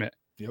attachment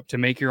to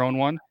make your own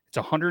one. It's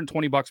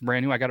 $120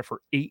 brand new. I got it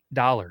for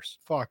 $8.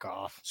 Fuck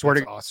off. Swear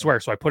That's to awesome. swear.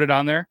 So I put it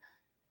on there.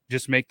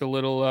 Just make the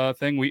little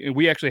thing.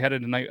 We actually had it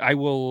tonight.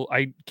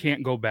 I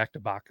can't go back to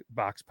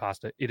box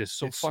pasta. It is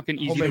so fucking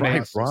easy to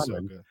make.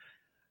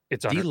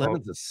 It's D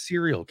Lemon's a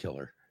serial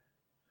killer.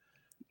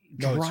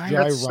 No, dry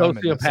it's dry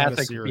ramen.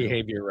 Sociopathic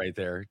behavior right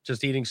there.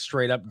 Just eating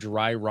straight up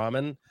dry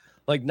ramen.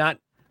 Like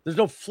there's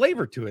no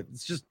flavor to it.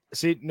 It's just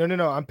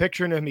no. I'm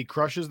picturing him. He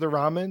crushes the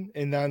ramen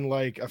and then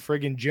like a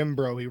friggin' gym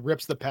bro, he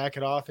rips the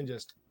packet off and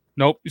just.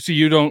 Nope. See,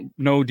 you don't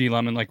know D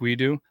Lemon like we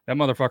do. That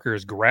motherfucker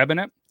is grabbing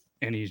it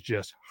and he's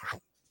just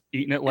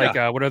eating it like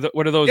what are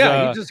those?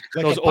 Yeah, he just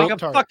like those a a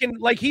fucking,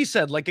 like he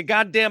said, like a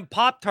goddamn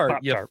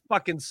Pop-Tart. You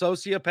fucking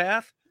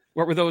sociopath.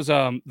 What were those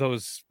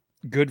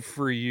good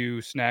for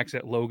you snacks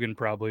that Logan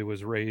probably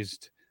was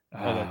raised?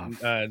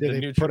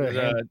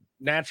 The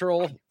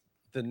natural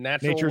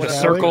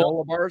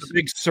circle bars, the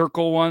big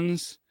circle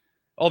ones.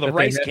 Oh, the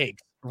rice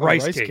cakes.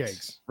 Rice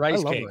cakes.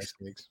 Rice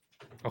cakes.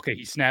 Okay,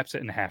 he snaps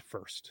it in half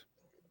first.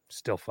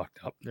 Still fucked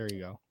up. There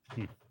you go.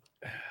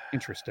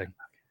 Interesting.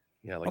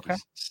 Yeah, like he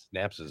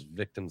snaps his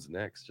victim's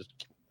necks.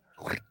 Just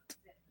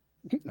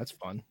that's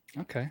fun.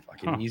 Okay.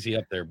 Fucking easy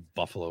up there,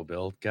 Buffalo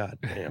Bill. God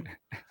damn.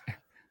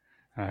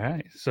 All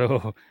right.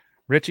 So,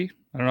 Richie,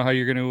 I don't know how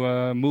you're going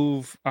to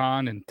move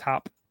on and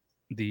top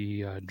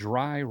the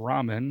dry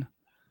ramen,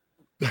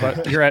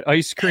 but you're at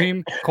ice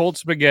cream, cold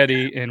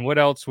spaghetti, and what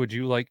else would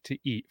you like to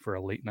eat for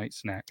a late night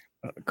snack?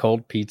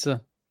 Cold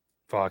pizza.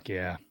 Fuck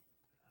yeah.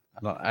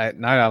 I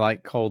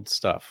like cold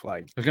stuff.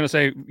 Like I was going to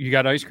say, you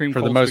got ice cream for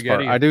cold the most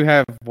spaghetti, part. I do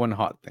have one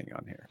hot thing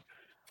on here.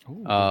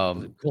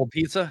 Cold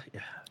pizza. Yeah.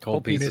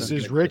 Cold pizza.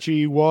 Mrs.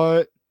 Richie,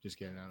 what? Just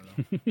kidding. I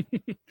don't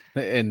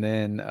know. And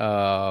then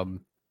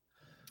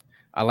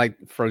I like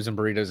frozen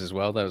burritos as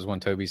well. That was one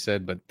Toby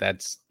said, but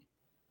that's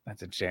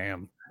a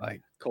jam.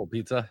 Like cold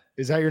pizza.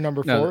 Is that your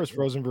number 4? Is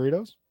frozen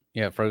burritos?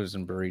 Yeah,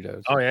 frozen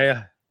burritos. Oh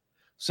yeah.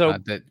 So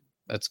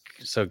that's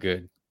so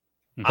good.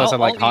 Plus, I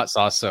like hot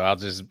sauce, so I'll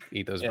just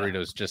eat those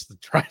burritos just to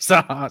try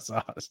some hot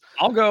sauce.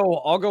 I'll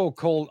go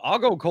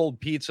cold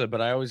pizza, but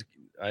I'll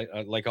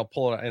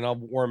pull it and I'll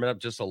warm it up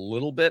just a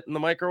little bit in the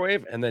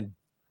microwave and then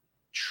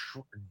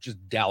just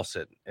douse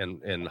it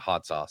in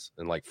hot sauce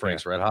and like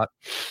Frank's Red Hot.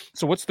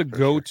 So what's the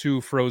go-to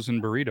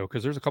frozen burrito?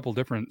 Because there's a couple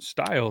different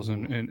styles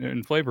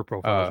and flavor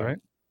profiles, right?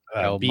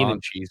 Bean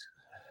and cheese.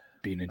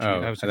 Bean and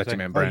cheese. Oh, that's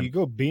man brand. You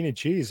go bean and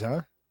cheese,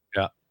 huh?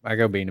 Yeah, I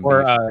go bean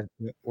and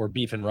beef. Or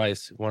beef and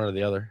rice, one or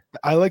the other.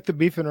 I like the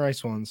beef and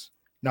rice ones.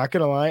 Not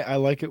gonna lie, I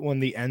like it when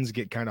the ends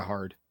get kind of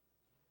hard.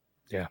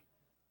 Yeah,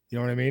 you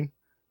know what I mean.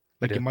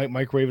 Like you might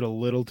microwave it a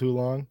little too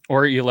long,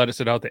 or you let it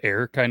sit out the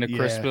air, kind of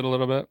crisp it a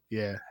little bit.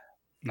 Yeah.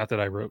 Not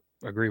that I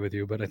agree with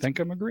you, but I think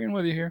I'm agreeing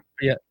with you here.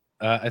 Yeah,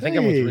 I think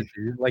I'm with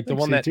Richard. Like the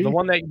one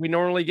that we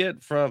normally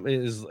get from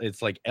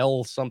it's like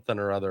El something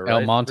or other, El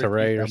right?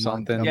 Monterey or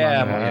something.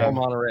 Yeah, El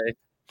Monterey.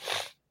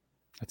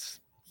 That's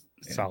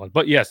solid.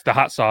 But yes, the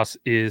hot sauce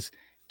is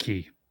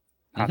key.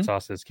 Hot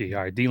sauce is key.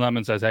 All right, D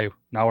Lemon says, "Hey,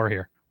 now we're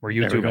here. We're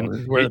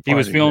YouTubing." He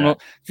was feeling a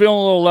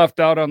little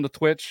left out on the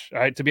Twitch.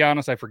 To be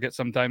honest, I forget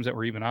sometimes that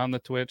we're even on the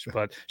Twitch.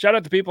 But shout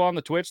out to people on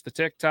the Twitch, the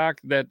TikTok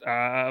that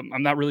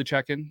I'm not really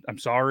checking. I'm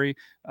sorry.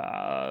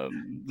 The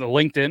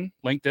LinkedIn.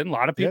 A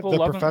lot of people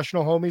love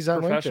professional homies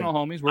on professional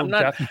LinkedIn. Homies. We're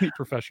definitely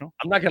professional.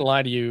 I'm not gonna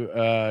lie to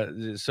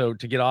you. So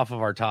to get off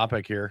of our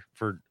topic here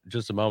for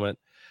just a moment,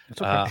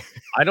 I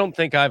don't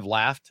think I've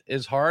laughed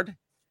as hard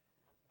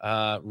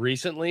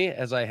recently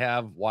as I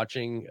have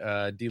watching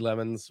D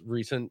Lemon's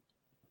recent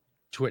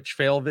Twitch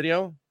fail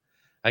video.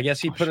 I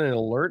guess he put an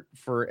alert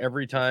for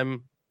every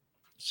time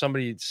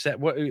somebody said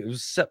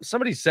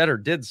somebody said or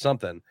did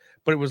something,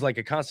 but it was like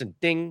a constant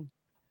ding,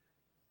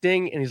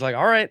 ding, and he's like,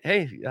 "All right,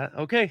 hey,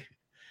 okay,"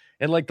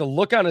 and like the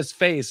look on his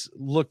face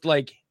looked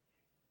like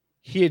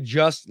he had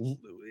just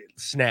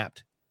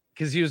snapped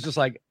because he was just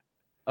like,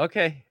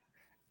 "Okay,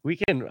 we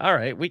can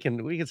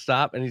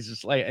stop," and he's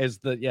just like, "As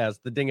the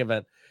ding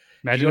event."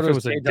 Imagine if it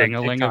was a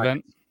ding-a-ling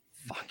event.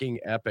 Fucking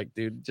epic,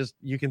 dude. Just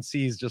you can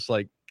see he's just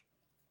like,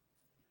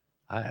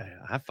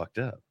 I fucked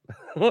up.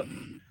 That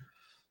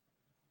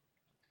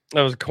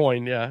was a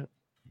coin, yeah.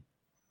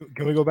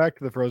 Can we go back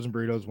to the frozen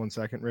burritos 1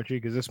 second, Richie?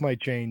 Because this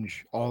might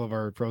change all of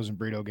our frozen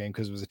burrito game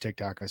because it was a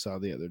TikTok I saw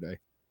the other day.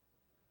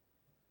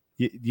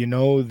 You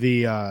know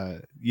the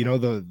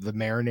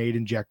marinade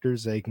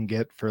injectors they can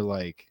get for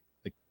like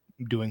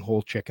doing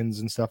whole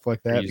chickens and stuff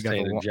like that. Are you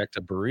saying inject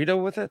a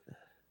burrito with it?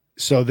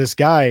 So this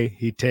guy,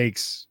 he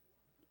takes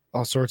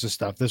all sorts of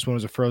stuff. This one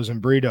was a frozen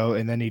burrito,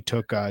 and then he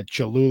took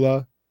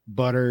Cholula,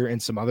 butter, and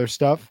some other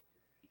stuff,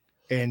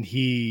 and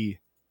he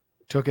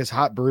took his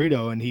hot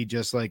burrito and he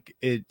just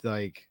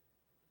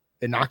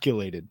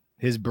inoculated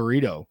his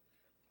burrito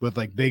with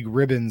like big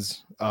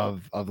ribbons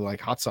of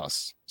like hot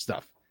sauce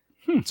stuff.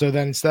 So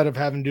then instead of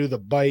having to do the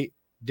bite,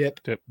 dip,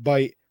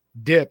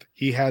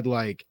 he had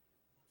like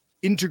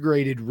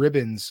integrated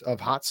ribbons of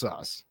hot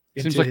sauce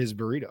into his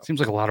burrito. Seems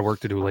like a lot of work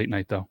to do late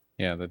night though.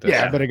 Yeah, but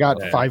it got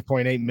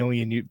 5.8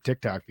 million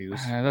TikTok views.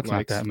 That's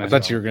not that I many.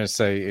 thought you were gonna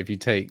say if you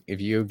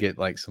get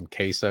like some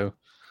queso,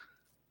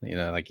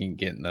 like you can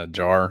get in a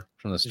jar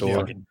from the store.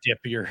 You can dip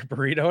your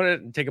burrito in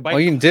it and take a bite. Well,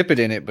 you can dip it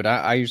in it, but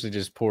I usually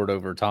just pour it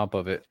over top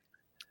of it,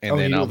 and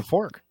then with a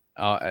fork.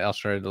 I'll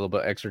shred a little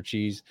bit extra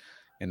cheese,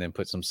 and then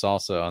put some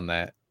salsa on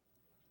that.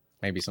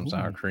 Maybe some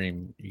sour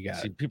cream. You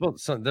got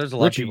there's a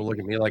lot of people look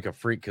at me like a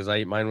freak because I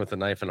eat mine with a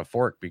knife and a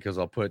fork because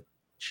I'll put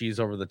cheese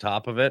over the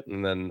top of it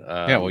and then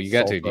you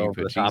got to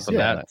over the top of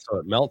that so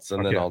it melts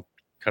and then I'll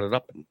cut it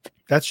up.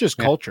 That's just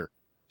culture.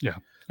 Yeah.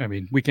 I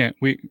mean,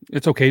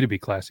 it's okay to be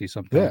classy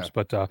sometimes,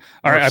 but all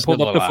right, I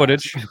pulled up the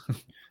footage.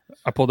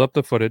 I pulled up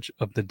the footage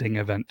of the Ding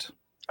event.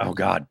 Oh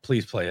God,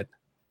 please play it.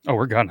 Oh,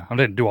 we're gonna. I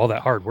didn't do all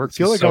that hard work. I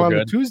feel like I'm on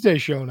the Tuesday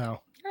show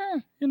now.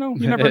 You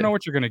never know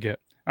what you're gonna get.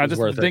 This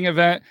is the Ding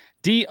event.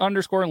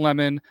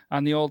 D_Lemon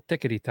on the old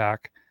tickety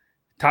talk.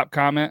 Top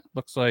comment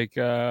looks like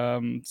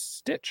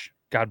Stitch.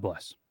 God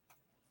bless.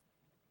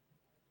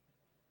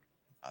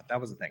 That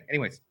was the thing.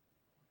 Anyways,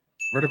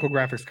 vertical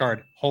graphics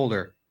card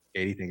holder.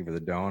 Katie, thank you for the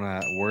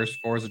donut. Worst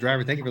Forza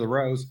driver, thank you for the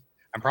rose.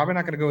 I'm probably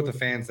not going to go with the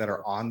fans that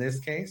are on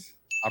this case.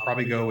 I'll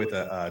probably go with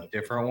a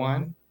different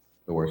one.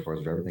 The worst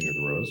Forza driver, thank you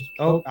for the rose.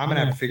 Oh, I'm going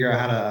to have to figure out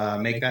how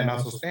to make that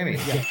not so spammy.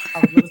 Yeah,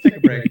 let's take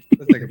a break.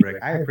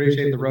 I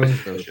appreciate the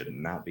roses. Those should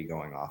not be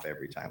going off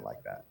every time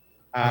like that.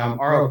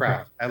 RO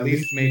Craft, at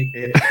least make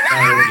it.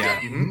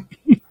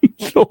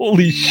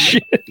 Holy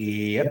shit.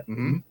 Yep.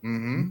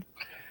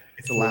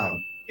 It's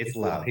loud.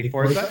 Hey,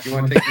 Forza, you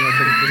want to take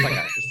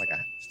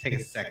just take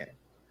a second.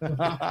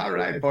 All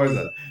right,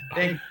 Forza.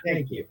 Thank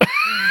you.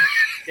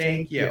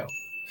 Thank you.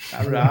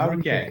 All right,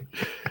 okay.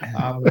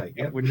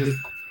 Yeah, we're just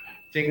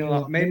taking a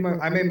lot.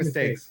 I made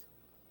mistakes.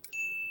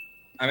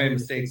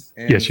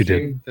 Yes, you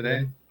did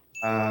today.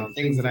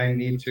 Things that I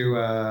need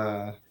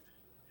to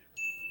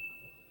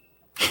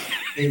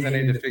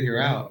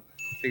figure out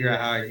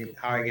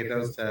how I get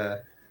those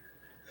to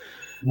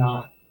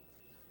not.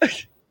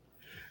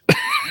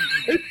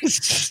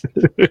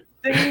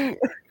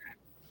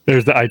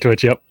 There's the eye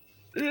twitch. Yep.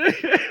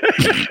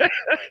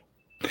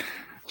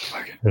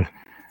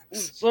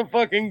 So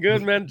fucking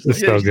good, man. It's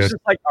so good. Just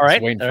like, all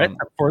right,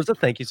 Forza,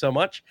 thank you so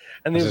much.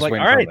 And he was like, all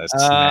right,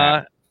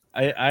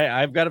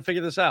 I've got to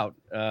figure this out.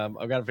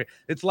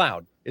 It's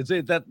loud.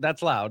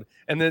 That's loud.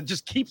 And then it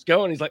just keeps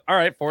going. He's like, all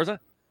right, Forza,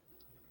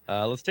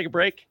 let's take a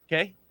break.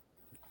 Okay.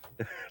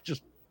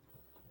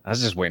 I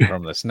was just waiting for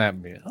him to snap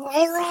me.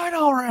 All right,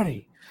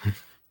 already.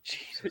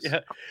 Jesus.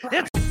 Yeah.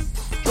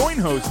 Join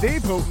hosts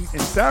Dave Houghton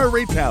and Sarah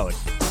Ray Pallett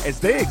as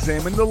they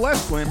examine the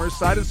less glamorous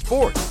side of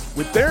sports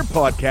with their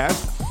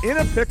podcast, In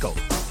a Pickle.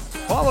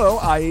 Follow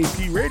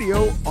IAP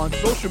Radio on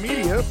social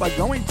media by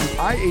going to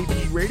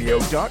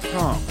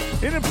IAPradio.com.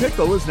 In a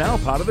Pickle is now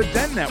part of the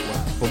Den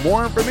Network. For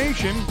more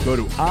information, go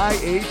to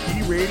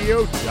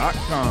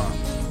IAPradio.com.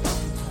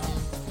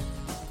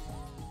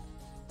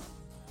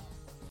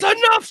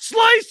 Enough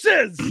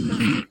slices!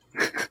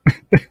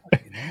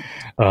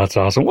 Oh, that's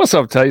awesome. What's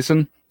up,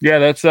 Tyson? Yeah,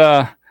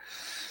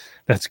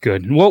 that's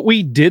good. What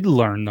we did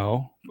learn,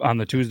 though, on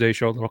the Tuesday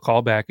show, little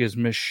callback, is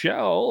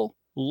Michelle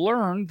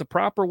learned the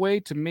proper way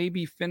to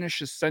maybe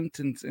finish a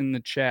sentence in the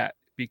chat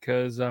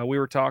because we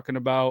were talking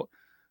about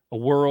a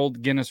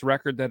world Guinness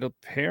record that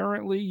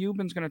apparently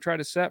Euban's going to try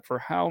to set for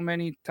how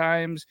many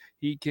times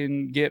he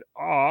can get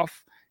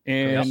off.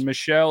 And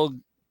Michelle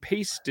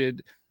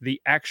pasted the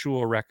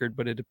actual record,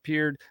 but it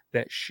appeared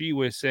that she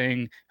was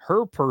saying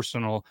her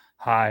personal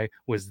high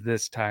was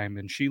this time,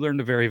 and she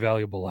learned a very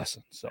valuable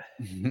lesson. So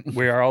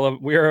we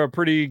are a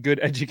pretty good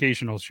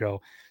educational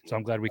show. So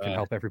I'm glad we can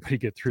help everybody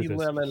get through this.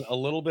 Lemon, a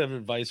little bit of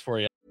advice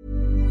for you.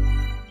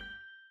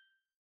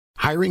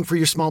 Hiring for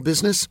your small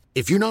business?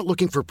 If you're not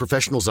looking for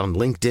professionals on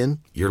LinkedIn,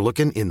 you're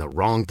looking in the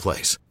wrong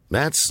place.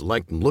 That's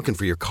like looking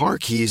for your car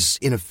keys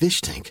in a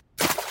fish tank.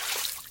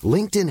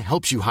 LinkedIn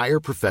helps you hire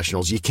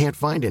professionals you can't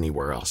find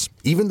anywhere else,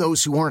 even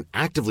those who aren't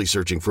actively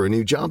searching for a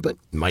new job but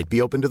might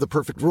be open to the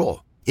perfect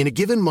role. In a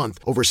given month,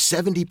 over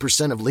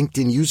 70% of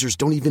LinkedIn users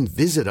don't even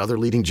visit other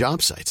leading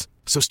job sites.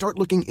 So start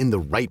looking in the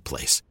right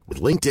place. With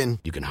LinkedIn,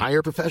 you can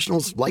hire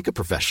professionals like a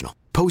professional.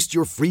 Post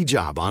your free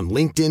job on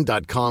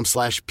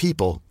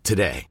linkedin.com/people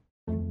today.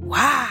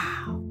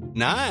 Wow.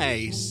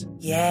 Nice.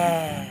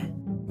 Yeah.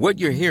 What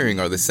you're hearing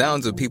are the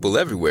sounds of people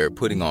everywhere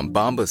putting on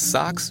Bombas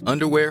socks,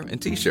 underwear,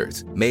 and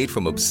T-shirts made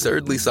from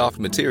absurdly soft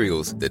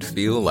materials that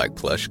feel like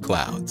plush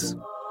clouds.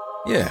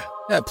 Yeah,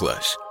 that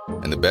plush.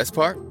 And the best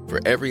part?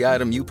 For every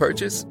item you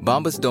purchase,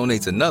 Bombas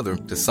donates another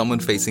to someone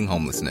facing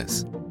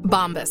homelessness.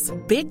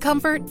 Bombas. Big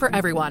comfort for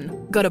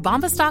everyone. Go to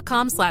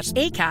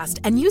bombas.com/ACAST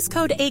and use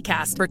code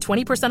ACAST for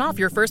 20% off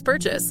your first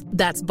purchase.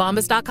 That's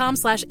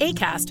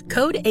bombas.com/ACAST.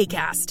 Code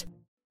ACAST.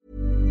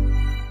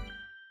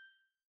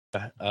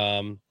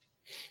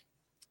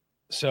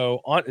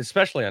 So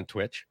especially on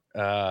Twitch,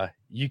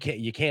 you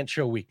can't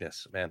show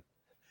weakness, man.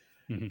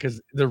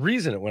 Because the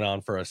reason it went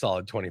on for a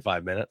solid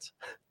 25 minutes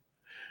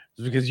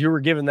is because you were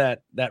given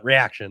that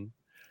reaction.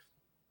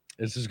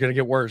 This is gonna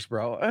get worse,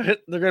 bro.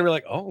 They're gonna be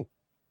like, oh.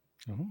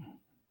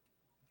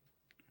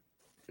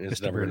 It's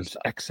Mr. never gonna Burns,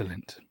 stop.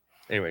 excellent.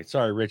 Anyway,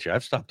 sorry, Richie.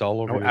 I've stopped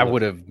all over. I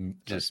would have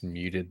just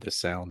muted the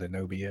sound in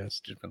OBS.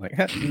 Just been like,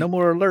 no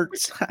more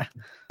alerts.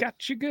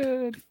 Got you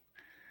good.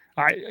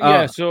 All right.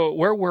 Yeah. So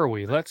where were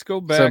we? Let's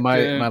go back. So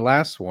my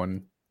last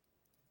one.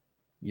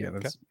 Yeah.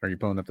 That's. Okay. Are you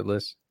pulling up the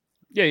list?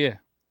 Yeah.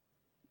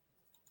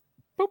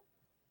 Boop.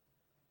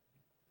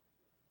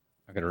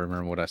 I got to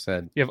remember what I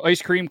said. You have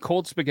ice cream,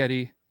 cold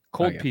spaghetti,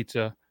 cold yeah.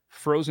 pizza,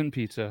 frozen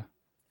pizza,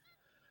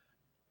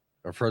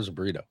 or frozen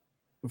burrito.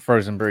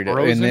 Frozen burrito.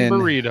 Frozen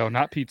burrito,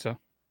 not pizza.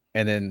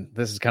 And then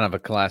this is kind of a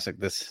classic.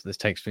 This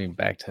takes me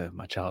back to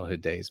my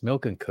childhood days.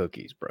 Milk and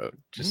cookies, bro.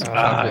 Just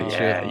chocolate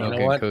chip, milk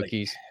and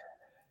cookies.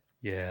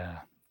 Yeah,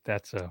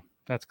 that's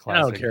classic. I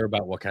don't care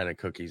about what kind of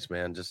cookies,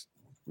 man. Just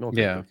milk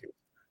and cookies.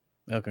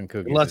 Milk and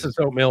cookies. Unless it's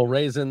oatmeal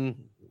raisin.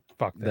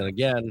 Fuck that. Then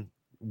again,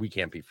 we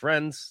can't be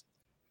friends.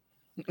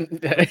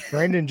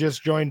 Brandon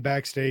just joined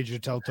backstage to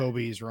tell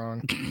Toby he's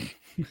wrong.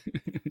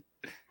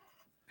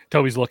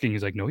 Toby's looking.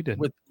 He's like, no, he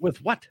didn't. With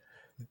what?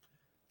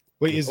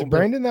 Wait, is it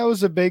Brandon that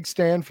was a big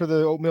stand for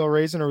the oatmeal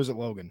raisin, or was it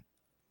Logan?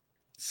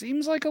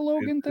 Seems like a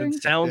Logan thing.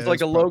 It sounds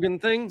like a Logan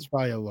thing. It's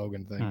probably a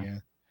Logan thing, yeah.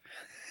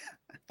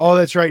 Oh,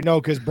 that's right.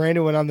 No, because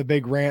Brandon went on the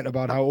big rant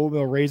about how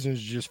oatmeal raisins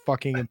are just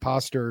fucking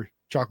imposter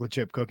chocolate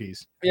chip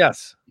cookies.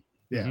 Yes.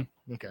 Yeah.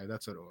 Mm-hmm. Okay,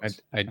 that's what it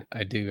was.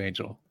 I do,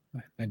 Angel.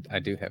 I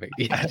do have it.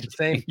 Yeah,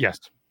 same. Yes.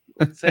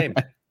 Same.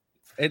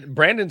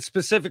 Brandon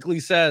specifically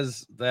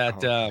says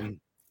that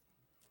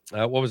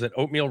what was it?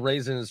 Oatmeal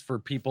raisins for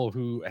people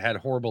who had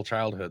horrible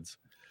childhoods.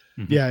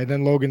 Yeah, and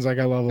then Logan's like,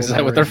 I love. Is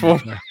that what they're for?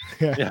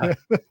 Yeah.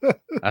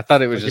 I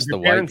thought it was Like just the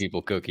white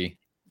people cookie.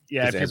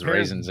 Yeah, if it your has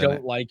parents raisins don't in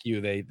it. like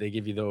you, they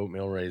give you the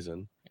oatmeal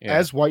raisin. Yeah.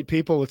 As white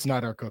people, it's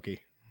not our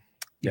cookie.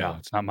 No,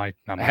 it's not my.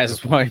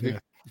 As cookie. white.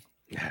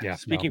 Yeah.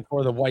 Speaking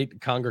for the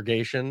white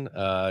congregation,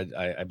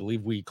 I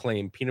believe we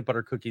claim peanut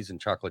butter cookies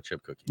and chocolate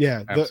chip cookies.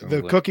 Yeah,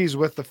 the cookies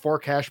with the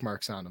 4 hash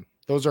marks on them.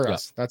 Those are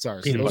us. That's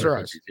ours. Peanut Those butter are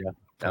ours. cookies,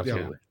 yeah,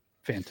 absolutely.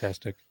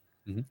 Fantastic.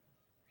 Mhm.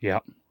 Yeah.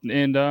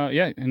 And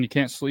and you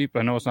can't sleep.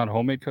 I know it's not a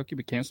homemade cookie,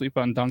 but can't sleep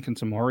on Dunkin'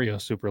 some Oreo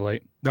super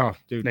late. No,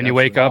 dude. Then you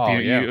wake up, Oh,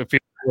 you feel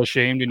a little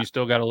ashamed, and you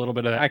still got a little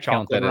bit of that I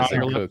count chocolate that as a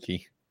around your lips.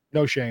 cookie.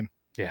 No shame.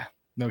 Yeah.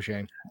 No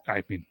shame.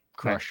 I mean,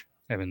 Crush.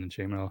 I haven't been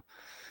shame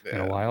in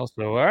a while.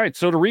 So, all right.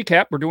 So to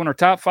recap, we're doing our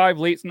top 5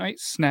 late night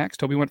snacks.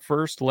 Toby went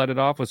first, led it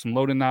off with some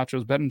loaded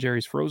nachos, Ben &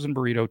 Jerry's frozen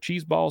burrito,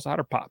 cheese balls,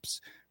 Otter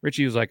Pops.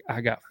 Richie was like,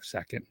 I got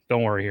second.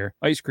 Don't worry here.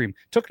 Ice cream.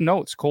 Took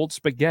notes. Cold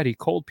spaghetti,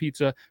 cold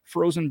pizza,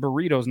 frozen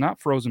burritos, not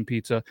frozen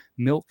pizza,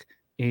 milk,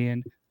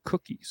 and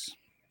cookies.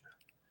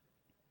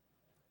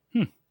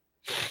 All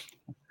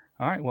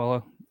right.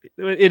 Well,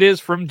 it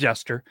is from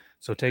Jester.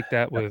 So take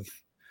that with,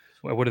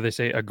 what do they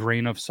say? A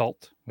grain of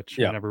salt, which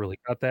I never really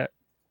got that.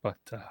 But,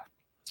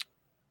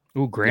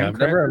 graham I've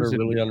never ever crackers.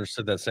 really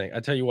understood that saying. I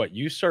tell you what,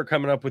 you start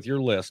coming up with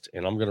your list,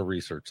 and I'm going to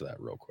research that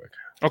real quick.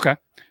 Okay.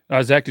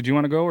 Zach, did you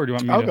want to go, or do you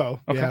want me I'll to? go.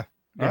 Okay.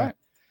 Yeah.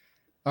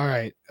 All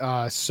right.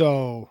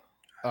 So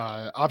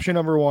option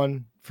number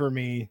 1 for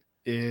me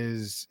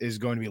is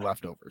going to be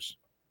leftovers.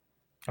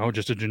 Oh,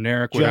 just a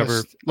generic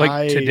whatever. Just,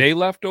 today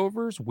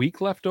leftovers, week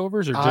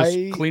leftovers, or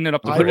just clean it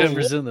up to I will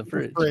whatever's look in the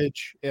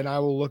fridge. And I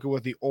will look at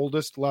what the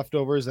oldest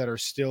leftovers that are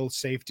still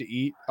safe to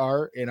eat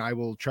are, and I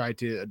will try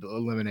to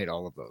eliminate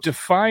all of those.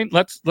 define.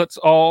 Let's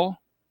all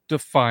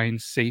define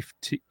safe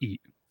to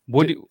eat.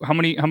 How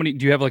many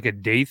do you have, like a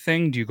day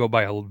thing? Do you go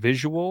by a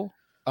visual?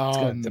 It's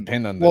going to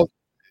depend on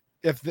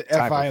if type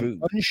of I am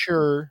food.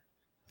 unsure,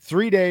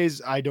 3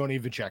 days I don't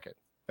even check it.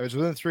 If it's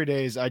within 3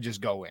 days, I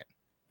just go in.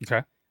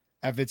 Okay.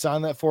 If it's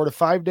on that 4 to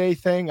 5 day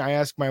thing, I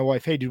ask my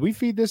wife, hey, did we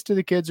feed this to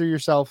the kids or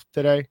yourself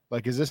today?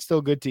 Like, is this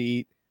still good to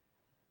eat?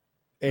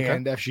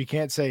 And if she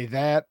can't say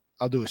that,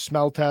 I'll do a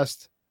smell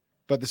test.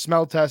 But the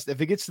smell test,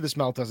 if it gets to the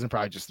smell test, I'm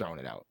probably just throwing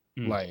it out.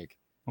 Like,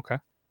 okay.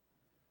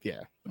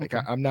 Yeah. Like,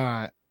 I'm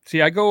not.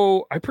 See, I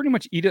pretty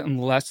much eat it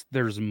unless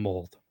there's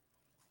mold.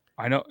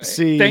 I know.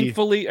 See,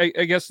 thankfully,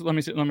 I guess, let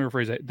me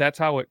rephrase that. That's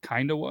how it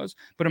kind of was.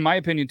 But in my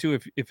opinion, too,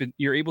 if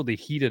you're able to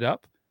heat it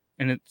up,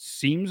 and it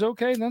seems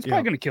okay, then it's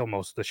probably going to kill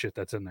most of the shit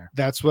that's in there.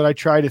 That's what I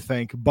try to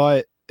think.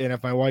 But, and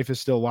if my wife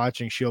is still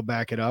watching, she'll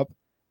back it up.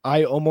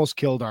 I almost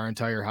killed our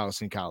entire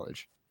house in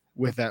college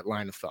with that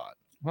line of thought.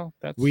 Well,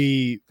 that's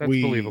we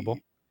believable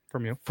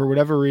from you. For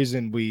whatever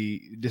reason,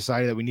 we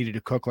decided that we needed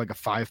to cook like a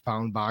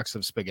 5-pound box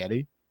of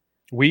spaghetti.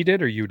 We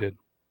did, or you did?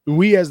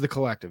 We as the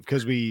collective,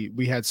 because we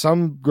had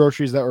some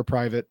groceries that were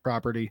private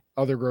property,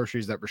 other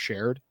groceries that were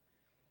shared.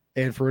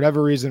 And for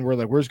whatever reason, we're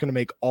just going to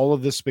make all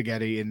of this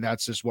spaghetti. And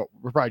that's just what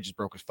we're probably just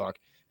broke as fuck.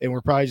 And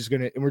we're just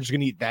going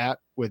to eat that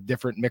with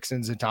different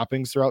mix-ins and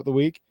toppings throughout the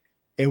week.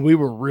 And we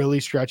were really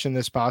stretching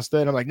this pasta.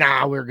 And I'm like,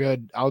 nah, we're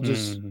good. I'll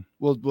just,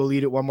 we'll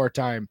eat it one more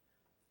time.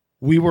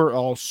 We were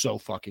all so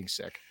fucking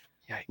sick.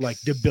 Yikes. Like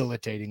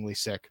debilitatingly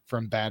sick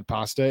from bad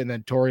pasta. And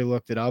then Tori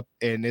looked it up,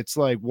 and it's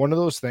like one of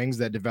those things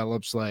that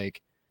develops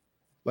like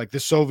the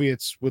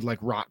Soviets would like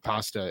rot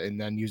pasta and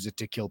then use it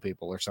to kill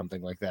people or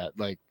something like that.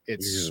 Like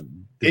it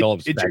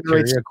develops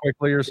bacteria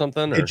quickly or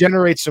something. It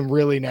generates some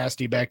really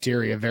nasty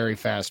bacteria very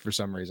fast for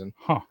some reason.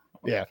 Huh.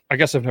 Yeah. I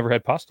guess I've never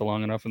had pasta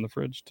long enough in the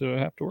fridge to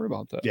have to worry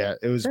about that. Yeah,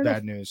 it was Fair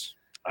bad enough. news.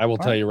 I will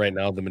tell you right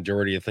now, the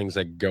majority of things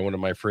that go into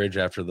my fridge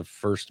after the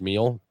first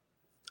meal,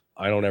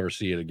 I don't ever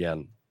see it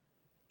again.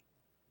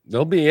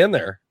 They'll be in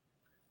there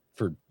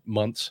for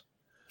months,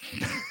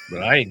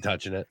 but I ain't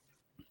touching it.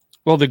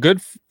 Well, the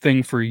good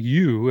thing for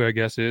you, I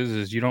guess,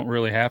 is you don't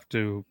really have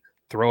to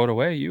throw it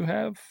away. You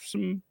have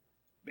some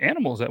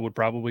animals that would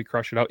probably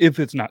crush it out if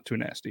it's not too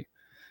nasty.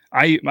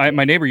 My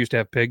neighbor used to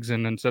have pigs,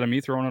 and instead of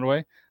me throwing it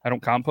away, I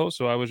don't compost,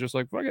 so I was just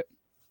like, fuck it.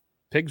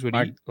 Pigs would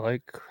eat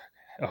like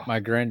my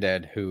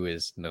granddad, who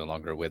is no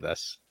longer with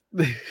us,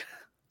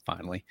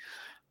 finally,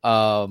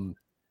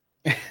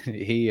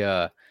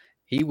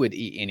 he would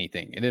eat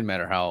anything. It didn't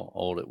matter how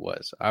old it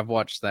was. I've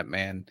watched that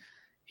man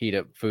heat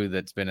up food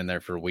that's been in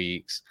there for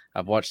weeks.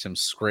 I've watched him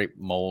scrape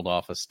mold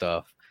off of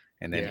stuff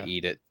and then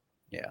eat it.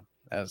 Yeah,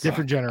 that's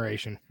different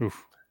generation.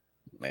 Oof.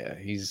 Yeah,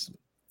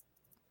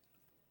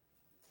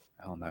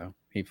 I don't know.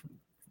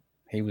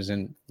 He was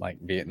in like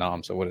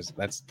Vietnam. So what is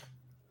that's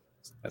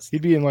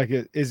he'd be in like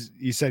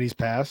you said he's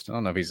passed. I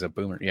don't know if he's a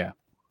boomer. Yeah.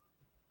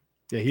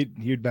 Yeah,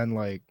 he'd been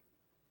like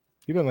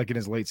in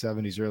his late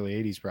 70s,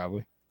 early 80s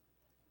probably.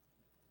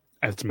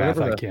 That's math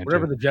I can't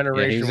whatever do. the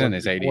generation he's in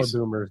his 80s.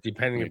 Boomers,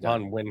 depending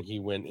upon when he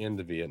went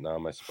into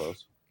Vietnam, I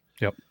suppose.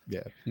 Yep.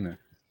 Yeah.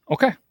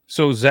 Okay.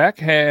 So Zach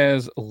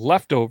has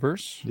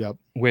leftovers. Yep.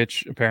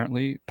 Which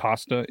apparently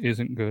pasta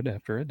isn't good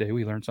after a day.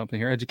 We learned something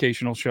here.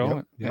 Educational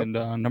show. Yep. And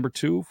number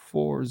 2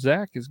 for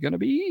Zach is going to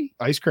be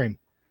ice cream.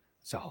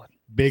 Solid.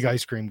 Big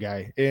ice cream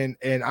guy. And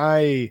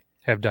I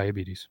have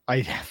diabetes.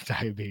 I have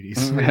diabetes.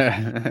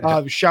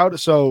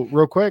 So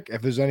real quick,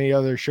 if there's any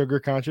other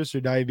sugar conscious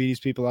or diabetes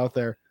people out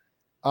there,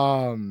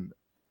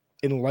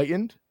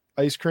 Enlightened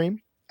ice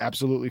cream,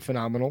 absolutely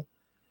phenomenal.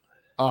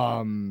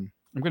 I'm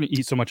going to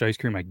eat so much ice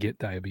cream I get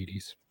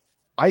diabetes.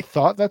 I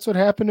thought that's what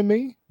happened to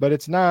me, but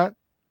it's not.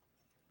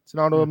 It's an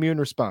autoimmune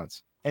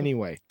response.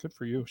 Anyway, good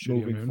for you.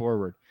 Moving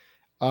forward.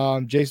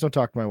 Jason, don't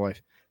talk to my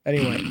wife.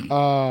 Anyway,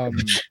 wow.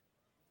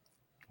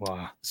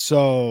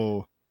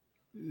 So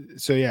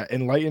yeah,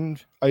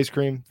 Enlightened ice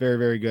cream, very,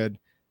 very good.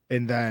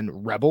 And then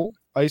Rebel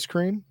ice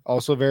cream,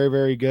 also very,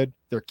 very good.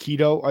 They're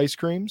keto ice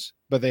creams,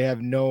 but they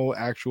have no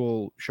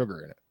actual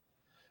sugar in it.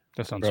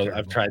 That sounds terrible.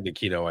 I've tried the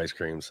keto ice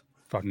creams.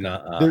 Fuck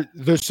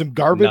there's some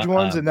garbage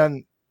ones, and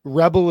then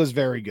Rebel is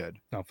very good.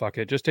 No, fuck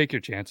it. Just take your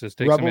chances.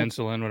 Take some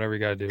insulin, whatever you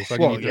got to do.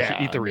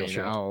 Eat the real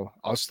shit. I'll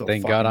still.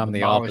 Thank God I'm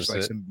the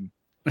opposite.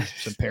 Like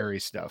some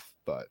Perry stuff,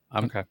 but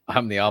I'm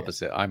the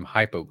opposite. Yeah. I'm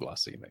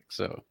hypoglycemic,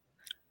 so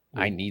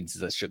I needs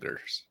the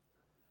sugars.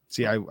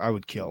 See, I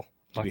would kill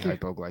to be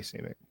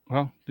hypoglycemic.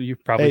 Well, you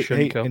probably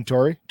shouldn't kill. And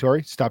Tori,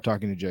 stop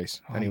talking to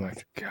Jace. Anyway,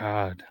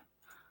 God.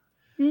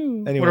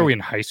 Anyway, what are we in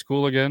high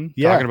school again?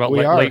 Yeah, talking about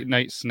late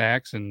night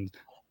snacks and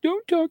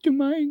don't talk to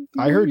mine.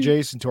 I heard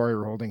Jace and Tori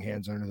were holding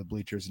hands under the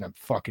bleachers, and I'm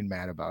fucking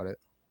mad about it.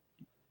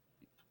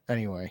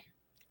 Anyway,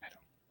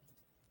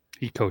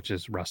 he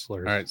coaches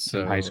wrestlers. All right,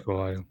 so in high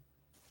school.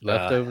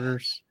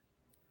 Leftovers.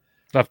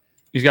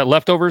 He's got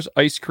leftovers,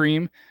 ice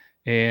cream,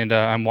 and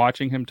I'm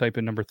watching him type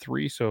in number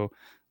 3. So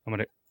I'm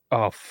gonna.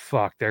 Oh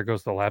fuck! There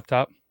goes the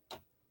laptop.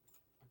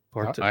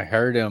 I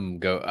heard him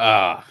go.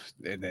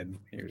 And then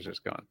he was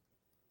just gone.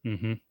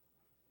 Mm-hmm.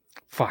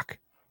 Fuck.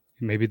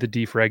 Maybe the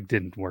defrag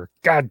didn't work.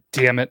 God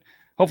damn it.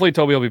 Hopefully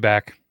Toby will be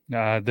back.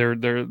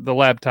 The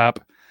laptop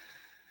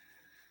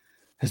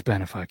has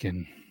been a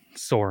fucking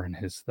sore in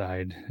his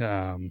side.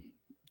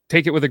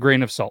 Take it with a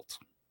grain of salt.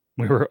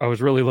 I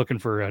was really looking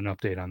for an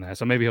update on that.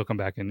 So maybe he'll come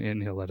back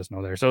and he'll let us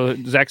know there. So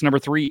Zach's number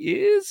 3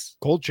 is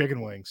cold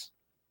chicken wings.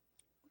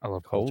 I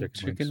love cold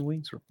chicken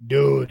wings.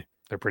 Dude,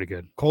 they're pretty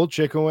good. Cold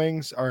chicken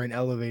wings are an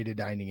elevated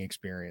dining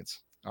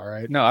experience. All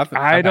right. No,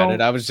 I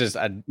don't. I was just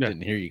I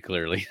didn't hear you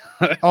clearly.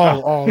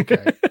 Oh,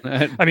 okay.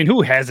 I mean,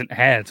 who hasn't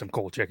had some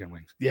cold chicken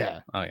wings? Yeah.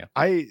 Oh yeah.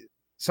 I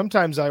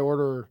sometimes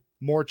order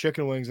more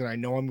chicken wings than I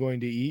know I'm going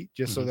to eat,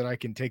 just so that I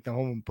can take them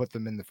home and put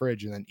them in the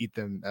fridge and then eat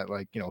them at 2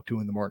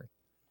 a.m.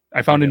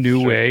 I found a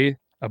new way,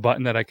 a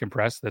button that I can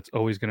press that's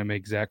always going to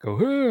make Zach go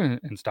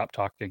and stop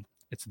talking.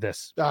 It's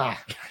this. I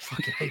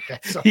fucking hate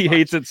that so He much.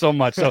 hates it so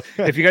much. So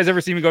if you guys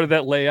ever see me go to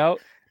that layout,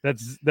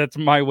 that's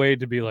my way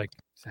to be like,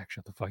 Zach,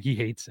 shut the fuck. He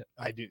hates it.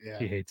 I do. Yeah.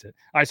 He hates it.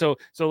 All right. So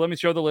let me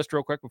show the list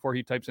real quick before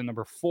he types in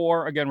number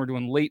 4. Again, we're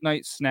doing late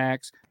night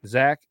snacks.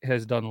 Zach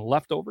has done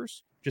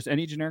leftovers, just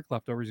any generic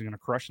leftovers. He's going to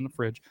crush in the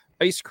fridge,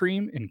 ice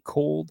cream and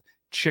cold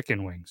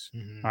chicken wings.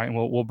 Mm-hmm. All right. And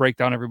we'll break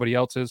down everybody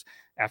else's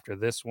after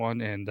this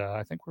one. And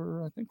I think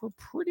we're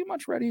pretty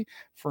much ready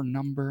for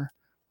number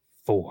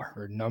 4.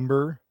 For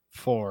number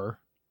 4.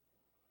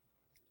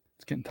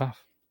 It's getting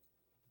tough.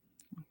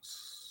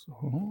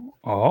 So,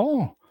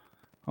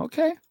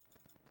 okay.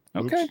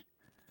 Okay. Oops.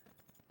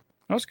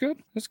 That's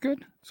good. That's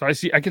good. So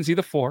I can see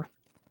the 4.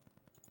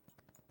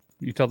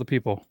 You tell the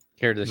people.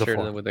 Care to share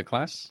 4. with the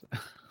class?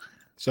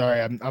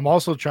 Sorry, I'm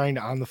also trying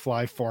to on the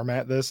fly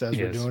format this as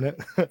we're doing it.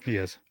 He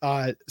is.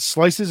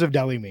 Slices of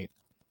deli meat,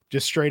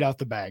 just straight out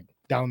the bag,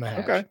 down the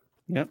hatch. Okay.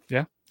 Yep.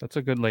 Yeah. That's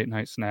a good late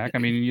night snack. I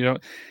mean, you know,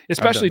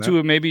 especially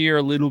too, maybe you're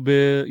a little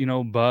bit, you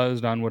know,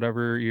 buzzed on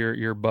whatever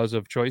your buzz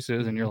of choice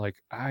is, and you're like,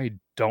 I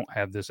don't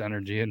have this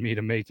energy in me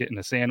to make it in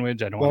a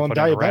sandwich. I don't want to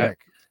put it in a wrap.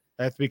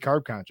 I have to be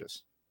carb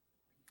conscious.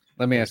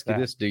 Let me ask you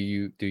this: Do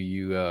you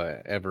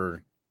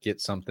ever get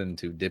something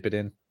to dip it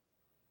in?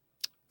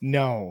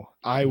 No,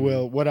 I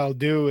will. What I'll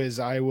do is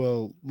I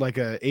will, like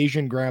a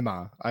Asian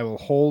grandma, I will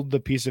hold the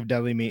piece of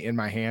deli meat in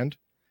my hand,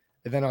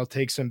 and then I'll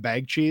take some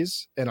bag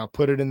cheese and I'll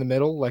put it in the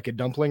middle like a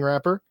dumpling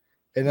wrapper,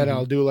 and then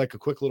I'll do like a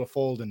quick little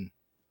fold and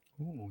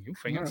you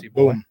fancy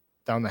boy. Boom,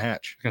 down the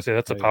hatch. I was gonna say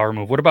that's a power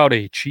move. What about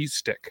a cheese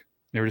stick?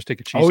 You ever just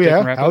take a cheese stick? stick?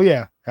 And wrap hell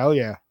yeah, hell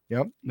yeah.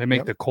 Yep. They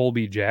make the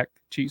Colby Jack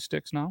cheese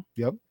sticks now.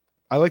 Yep.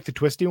 I like the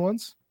twisty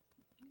ones.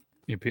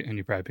 You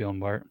probably peel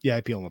them apart. Yeah,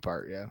 I peel them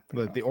apart. Yeah,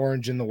 but the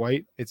orange and the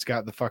white, it's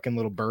got the fucking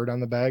little bird on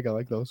the bag. I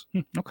like those.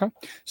 Okay.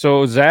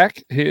 So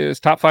Zach,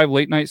 his top 5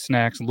 late night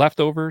snacks: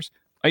 leftovers,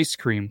 ice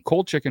cream,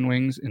 cold chicken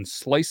wings, and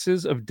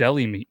slices of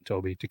deli meat.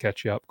 Toby, to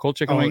catch you up, cold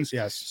chicken wings,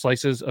 yes,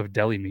 slices of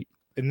deli meat.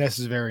 And this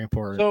is very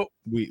important. So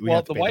we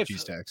have to pay the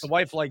cheese tax. The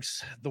wife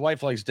likes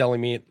deli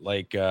meat.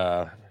 Like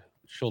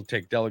she'll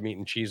take deli meat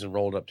and cheese and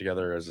roll it up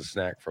together as a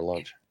snack for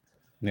lunch.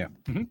 Yeah.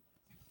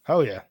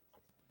 Hell yeah.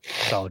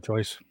 Solid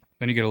choice.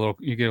 Then you get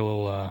a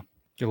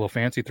little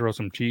fancy. Throw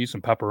some cheese,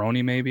 some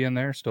pepperoni maybe in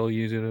there. Still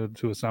easy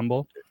to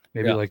assemble.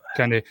 Maybe like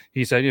kind of.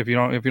 He said if you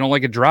don't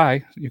like it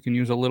dry, you can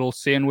use a little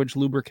sandwich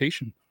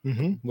lubrication.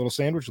 Little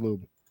sandwich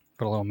lube.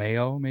 Put a little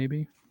mayo,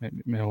 maybe a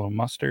little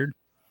mustard.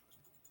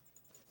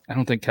 I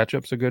don't think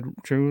ketchup's a good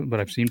true, but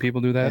I've seen people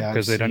do that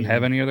because they don't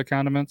have any other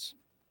condiments.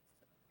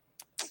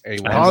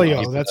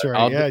 A1 that's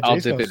right. I'll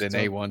dip it in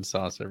A1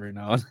 sauce every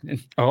now and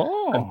then.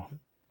 Oh.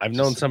 I've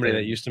known somebody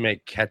that used to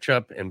make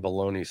ketchup and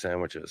bologna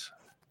sandwiches.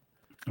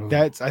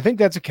 I think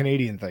that's a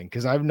Canadian thing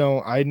because I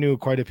knew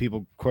quite a few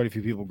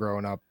people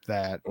growing up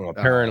that. Well,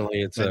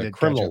 apparently it's a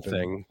criminal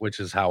thing, which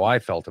is how I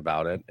felt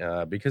about it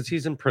because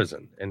he's in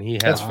prison and he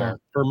has for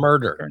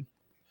murder.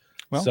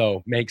 Well,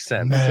 so makes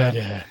sense.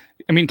 I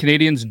mean,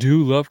 Canadians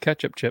do love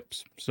ketchup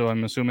chips, so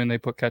I'm assuming they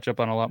put ketchup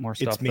on a lot more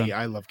stuff. It's me.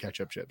 I love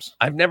ketchup chips.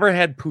 I've never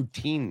had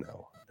poutine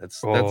though.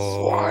 That's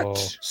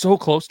what? So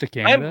close to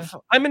Canada.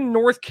 I'm in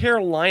North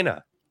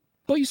Carolina.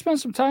 But you spent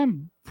some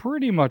time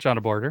pretty much on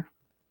a border.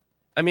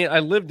 I mean, I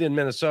lived in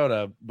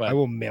Minnesota, but I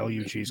will mail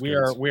you cheese. We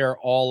are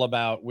all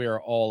about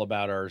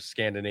our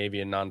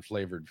Scandinavian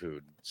non-flavored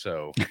food.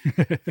 So,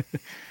 all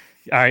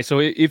right. So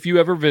if you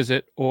ever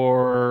visit,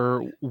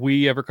 or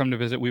we ever come to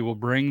visit, we will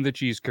bring the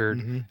cheese curd,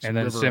 and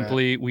then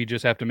simply we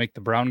just have to make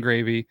the brown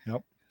gravy,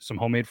 some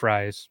homemade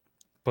fries,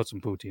 put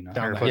some poutine on.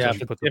 Yeah,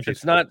 if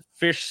it's not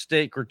fish,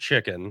 steak, or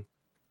chicken,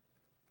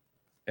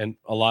 and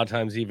a lot of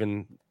times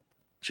even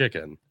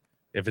chicken.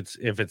 If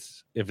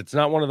it's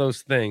not one of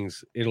those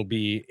things, it'll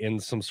be in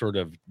some sort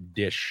of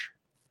dish.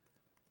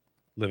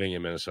 Living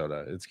in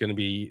Minnesota, it's going to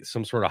be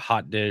some sort of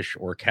hot dish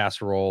or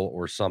casserole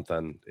or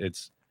something. Even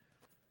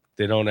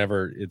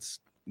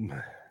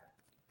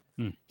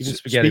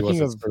spaghetti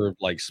wasn't served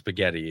like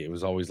spaghetti. It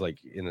was always like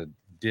in a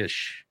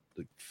dish.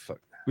 Like, fuck.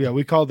 Yeah,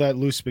 we called that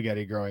loose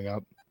spaghetti growing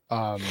up.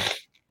 I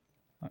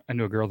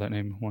knew a girl that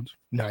name once.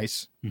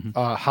 Nice.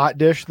 Hot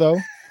dish though.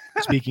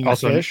 Speaking of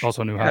fish,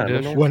 also knew hot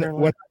dish.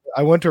 When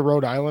I went to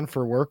Rhode Island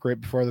for work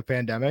right before the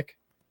pandemic,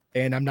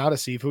 and I'm not a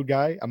seafood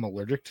guy. I'm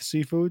allergic to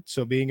seafood,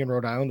 so being in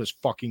Rhode Island was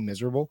fucking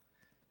miserable.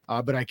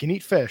 But I can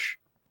eat fish,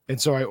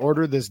 and so I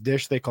ordered this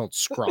dish they called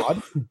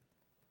scrod.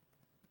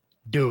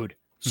 Dude,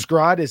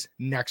 scrod is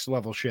next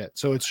level shit.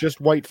 So it's just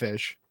white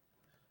fish,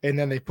 and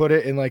then they put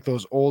it in like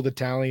those old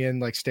Italian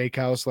like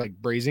steakhouse like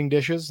braising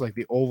dishes, like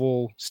the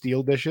oval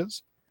steel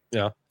dishes.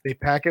 Yeah. They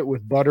pack it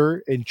with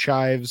butter and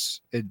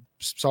chives and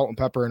salt and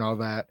pepper and all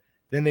that.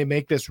 Then they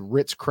make this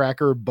Ritz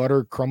cracker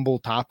butter crumble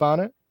top on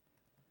it,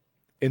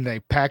 and they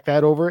pack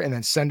that over and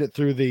then send it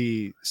through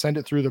the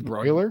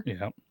broiler.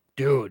 Yeah,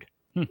 dude,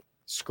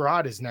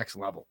 scrod is next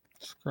level.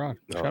 Scrod.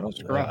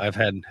 I've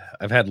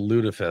had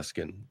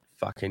lutefisk, and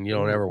fucking you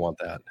don't ever want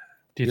that.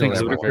 Do you think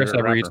Ludacris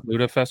ever eats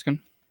lutefisk?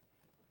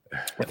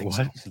 What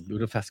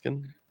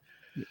lutefisk?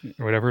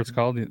 Or whatever it's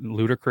called,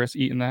 Ludacris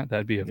eating that?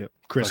 That'd be a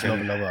Chris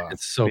Nova.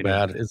 It's so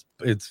bad.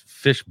 It's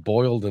fish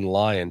boiled in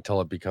lye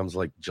until it becomes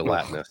like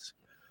gelatinous.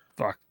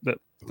 Fuck, that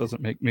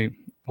doesn't make me.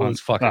 It's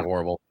fucking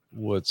horrible.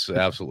 It's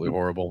absolutely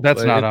horrible.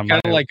 That's not on my.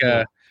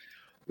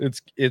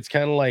 It's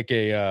kind of like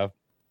a.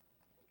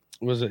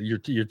 Was it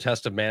your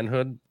test of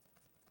manhood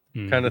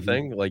kind of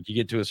thing? Like you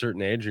get to a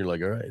certain age, and you're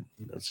like, all right,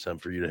 it's time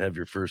for you to have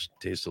your first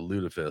taste of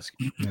lutefisk.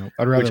 No,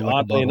 I'd rather which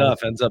oddly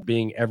enough ends up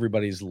being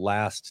everybody's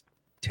last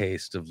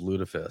taste of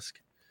lutefisk.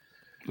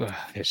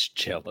 Fish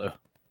jello.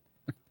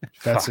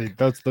 Those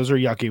are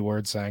yucky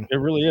words saying. It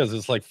really is.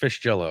 It's like fish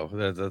jello.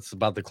 That's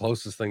about the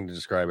closest thing to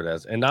describe it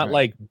as, and not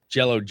like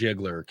Jello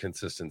jiggler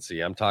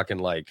consistency. I'm talking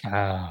like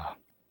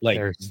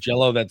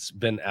jello that's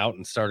been out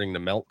and starting to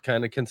melt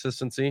kind of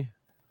consistency.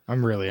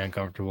 I'm really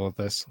uncomfortable with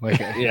this. Like,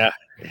 yeah,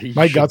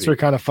 my guts are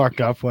kind of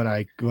fucked up when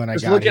I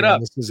just got look it up.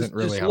 This isn't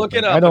really. Just look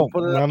it up. I don't.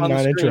 Put it I'm up on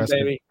not the screen,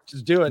 interested. Baby.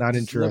 Just do it. Not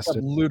just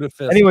interested.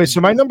 Lutefisk. Anyway, so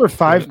my number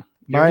 5.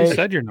 already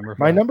said your number 5.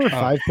 My number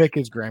 5 pick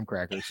is graham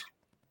crackers.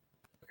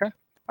 Okay.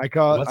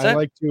 I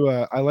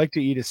like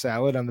to eat a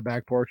salad on the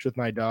back porch with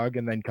my dog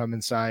and then come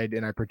inside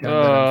and I pretend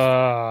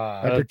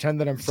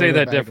that I'm say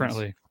that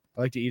differently.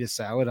 I like to eat a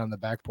salad on the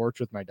back porch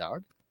with my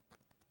dog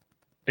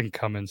and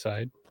come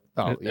inside.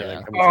 Oh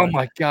yeah. Oh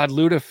my God,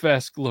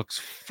 Ludafest looks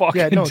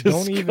fucking disgusting.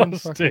 Don't even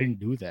fucking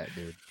do that,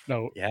 dude.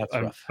 No, yeah, it's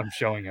rough. I'm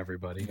showing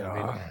everybody. I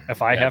mean,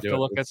 if I have to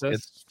look at this,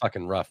 it's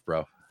fucking rough,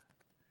 bro.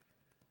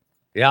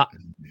 Yeah,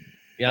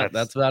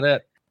 that's about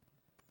it.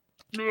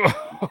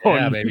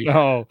 Yeah, baby.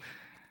 No,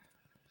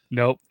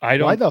 nope. I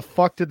don't. Why the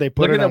fuck did they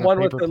put look it at on the one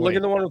a with paper the look plate?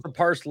 at the one with the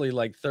parsley,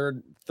 like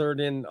third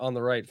in on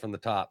the right from the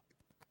top.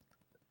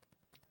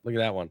 Look at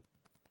that one.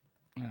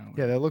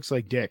 Yeah, that looks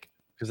like dick.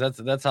 Because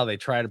that's how they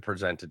try to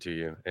present it to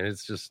you, and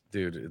it's just,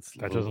 dude,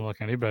 that doesn't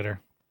look any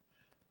better.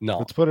 No,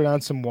 let's put it on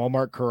some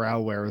Walmart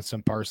Corralware with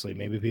some parsley.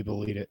 Maybe people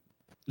will eat it.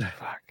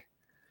 Fuck.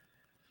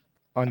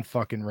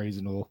 Unfucking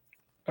reasonable.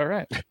 All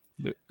right.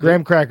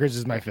 Graham crackers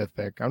is my 5th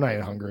pick. I'm not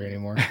even hungry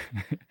anymore.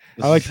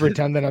 I like to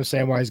pretend that I'm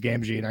Samwise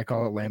Gamgee and I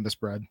call it lambus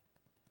bread.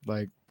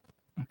 Like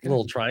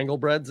little triangle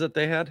breads that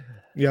they had.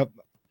 Yep.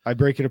 I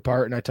break it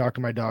apart and I talk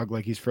to my dog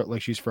like she's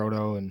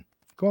Frodo and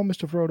go on,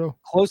 Mr. Frodo.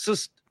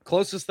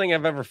 Closest thing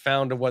I've ever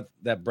found to what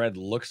that bread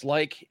looks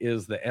like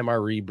is the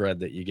MRE bread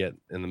that you get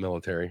in the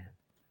military.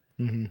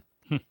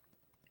 Mm-hmm.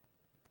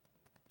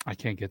 I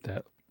can't get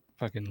that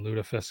fucking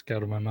Ludafisk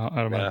out of my mouth.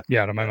 Out of my mouth.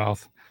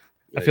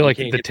 Yeah, I feel like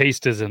the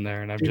taste is in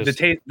there, and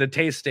the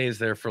taste stays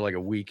there for like a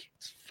week.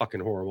 It's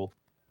fucking horrible.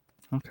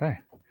 Okay.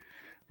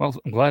 Well,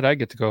 I'm glad I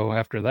get to go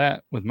after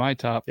that with my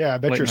top. Yeah, I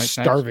bet you're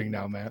starving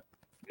now, Matt.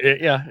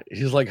 Yeah,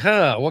 he's like,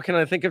 what can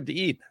I think of to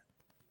eat?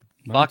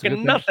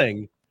 Fucking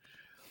nothing.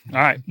 All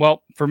right.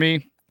 Well, for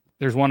me,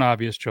 there's one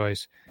obvious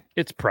choice.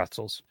 It's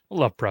pretzels. I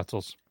love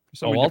pretzels.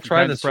 I'll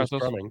try the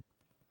surstrumming.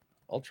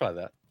 I'll try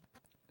that.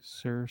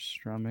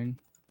 Surstrumming.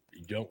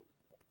 You don't.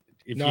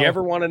 If you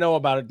ever want to know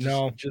about it,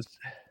 just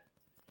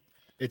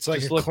it's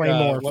like a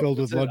claymore filled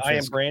with blood. I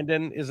am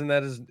Brandon. Isn't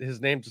that his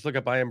name? Just look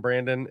up I am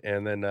Brandon,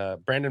 and then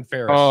Brandon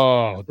Ferris.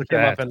 Oh, look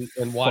him up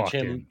and watch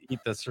him eat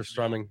the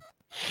surstrumming.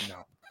 No.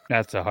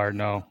 That's a hard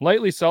no.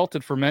 Lightly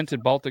salted,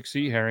 fermented Baltic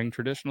sea herring,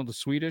 traditional to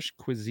Swedish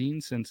cuisine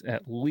since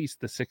at least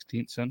the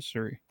 16th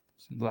century.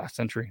 Last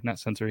century, not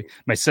sensory.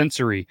 My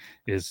sensory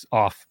is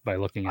off by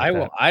looking at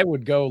that. I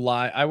would go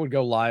live. I would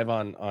go live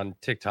on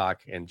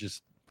TikTok and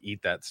just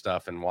eat that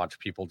stuff and watch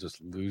people just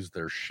lose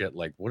their shit.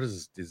 Like, what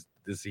is this?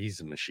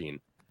 He's a machine.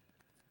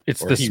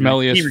 It's the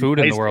smelliest food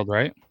in the world,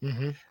 right?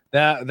 Mm-hmm.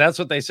 That's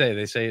what they say.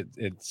 They say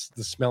it's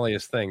the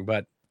smelliest thing,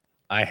 but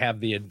I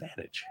have the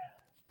advantage.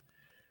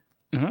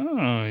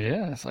 Oh,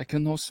 yes. I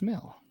can no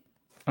smell.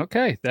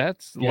 Okay.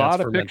 That's a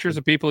lot of pictures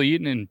of people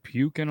eating and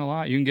puking a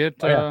lot. You can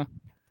get,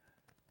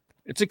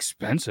 it's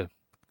expensive.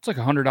 It's like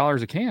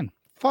 $100 a can.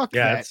 Fuck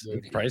yeah, that.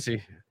 It's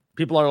pricey.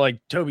 People are like,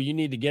 Toby, you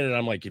need to get it.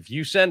 I'm like, if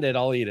you send it,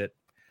 I'll eat it.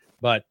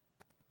 But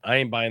I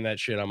ain't buying that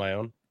shit on my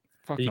own.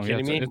 Fuck are you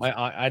kidding me?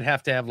 I'd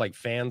have to have like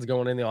fans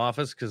going in the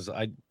office because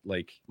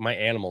my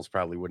animals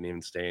probably wouldn't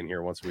even stay in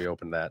here once we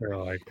opened that.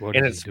 Like,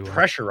 and it's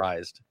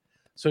pressurized.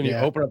 So when you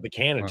open up the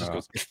can, it just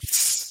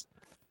goes.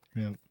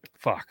 Yeah.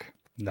 Fuck.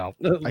 No.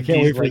 I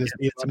can't wait for this.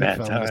 It's a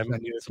bad time.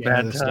 It's a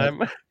bad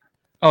time.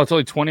 Oh, it's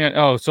only 20.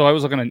 Oh, so I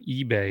was looking on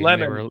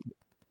eBay.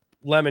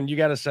 Lemon, you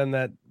got to send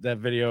that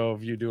video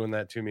of you doing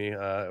that to me,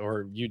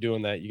 or you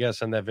doing that. You got to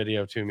send that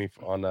video to me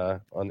on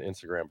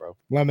Instagram, bro.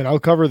 Lemon, I'll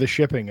cover the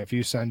shipping if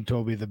you send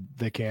Toby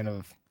the can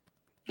of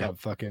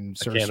fucking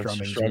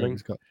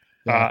surstrumming.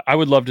 I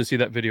would love to see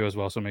that video as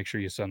well. So make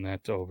sure you send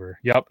that over.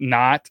 Yep,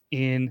 not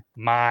in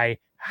my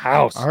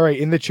house. All right,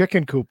 in the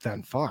chicken coop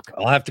then. Fuck.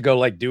 I'll have to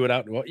go do it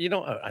out. Well,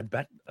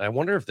 I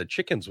wonder if the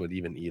chickens would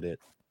even eat it.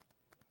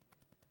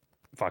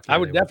 Fuck. I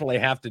would definitely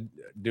have to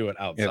do it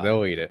outside. Yeah,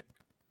 they'll eat it.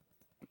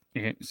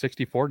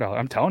 $64.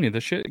 I'm telling you, the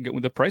shit.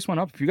 The price went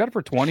up. If you got it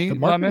for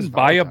 $20, Lemon,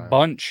 buy a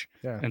bunch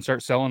and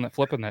start selling that,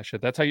 flipping that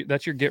shit.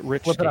 That's your get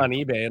rich. Flip it on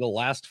eBay. It'll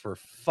last for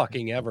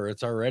fucking ever.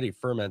 It's already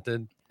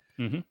fermented.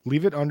 Mm-hmm.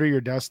 Leave it under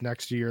your desk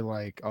next to your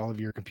all of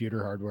your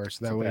computer hardware,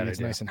 so that way it's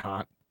nice and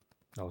hot.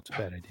 Oh, it's a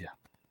bad idea.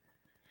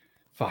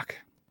 Fuck.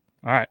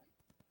 All right.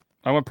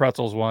 I went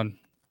pretzels 1,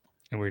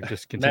 and we're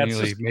just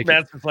continually making.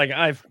 Matt's just like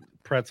I've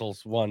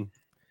pretzels 1.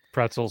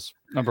 Pretzels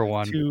number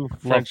 1. 2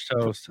 French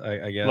toast.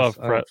 I guess. Love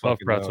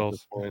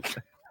pretzels.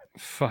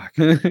 Fuck.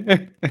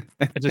 I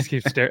just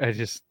keep staring.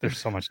 There's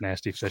so much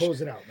nasty fish.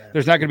 Close it out, man.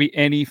 There's not going to be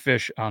any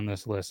fish on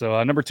this list.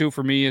 So number 2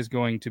 for me is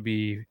going to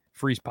be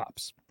freeze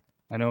pops.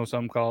 I know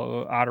some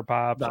call Otter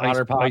Pops,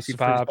 icy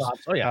pops.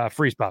 Oh yeah,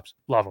 freeze pops.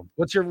 Love them.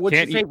 What's your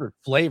favorite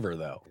flavor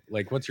though?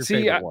 Like, what's your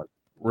favorite one?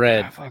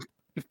 Red.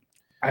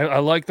 I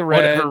like the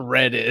red. Whatever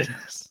red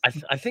is.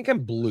 I think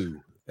I'm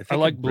blue. I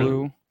like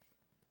blue.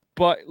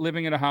 But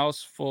living in a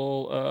house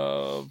full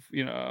of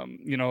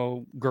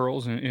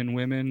girls and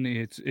women,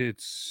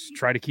 it's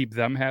try to keep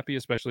them happy,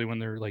 especially when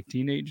they're like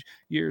teenage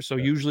years. So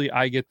usually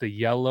I get the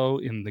yellow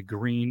and the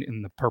green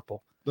and the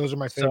purple. Those are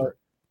my favorite.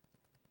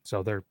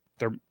 So they're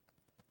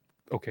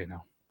okay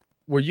now.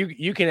 Well,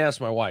 you can ask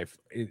my wife.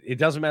 It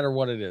doesn't matter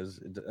what it is.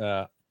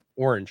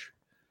 Orange.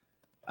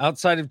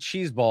 Outside of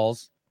cheese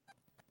balls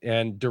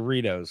and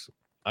Doritos,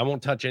 I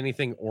won't touch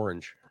anything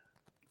orange.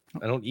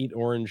 I don't eat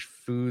orange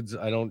foods.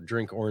 I don't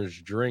drink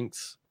orange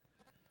drinks.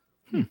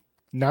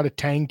 Not a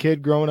Tang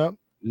kid growing up?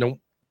 Nope.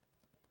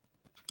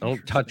 I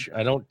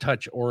don't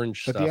touch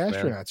orange but stuff. But the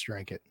astronauts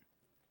drank it.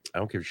 I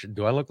don't give a shit.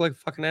 Do I look like a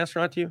fucking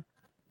astronaut to you?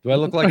 Do I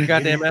look like a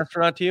goddamn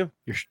astronaut to you?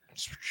 You're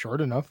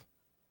short enough.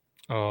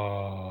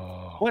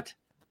 Oh. What?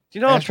 Do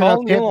you know how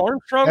tall Neil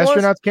Armstrong was?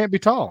 Astronauts can't be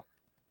tall.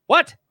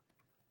 What?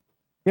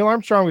 Neil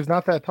Armstrong was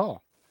not that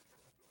tall.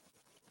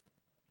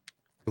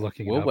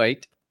 We'll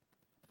wait.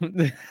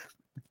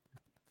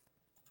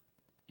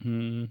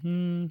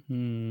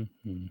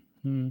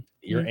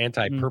 You're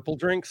anti-purple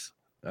drinks?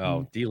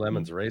 Oh, D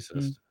Lemon's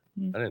racist.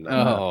 I didn't know.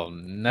 Oh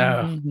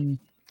no.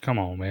 Come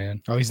on,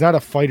 man. Oh, he's not a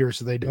fighter,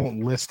 so they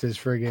don't list his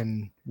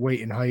friggin'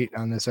 weight and height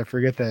on this. I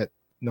forget that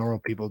normal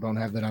people don't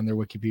have that on their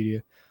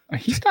Wikipedia.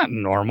 He's not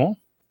normal.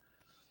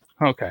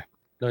 Okay.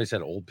 No, he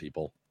said old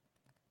people.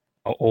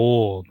 Oh,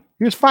 old.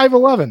 He was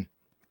 5'11".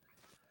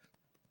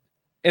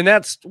 And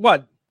that's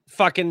what?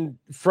 Fucking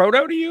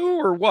Frodo to you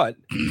or what?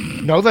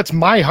 No, that's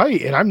my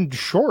height, and I'm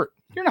short.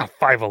 You're not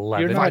 5'11".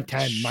 You're not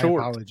 5'10". My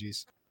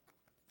apologies.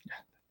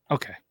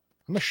 Okay.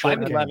 I'm a short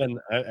 5'11",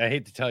 I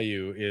hate to tell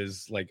you,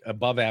 is like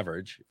above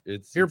average.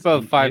 You're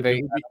above 5'8". I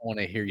don't want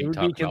to hear you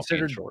talk about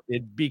being short.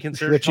 It'd be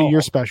considered Richie, tall.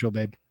 you're special,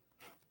 babe.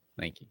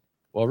 Thank you.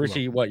 Well,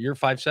 Richie, what? You're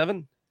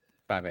 5'7"?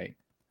 5'8".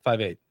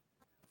 5'8".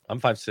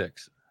 I'm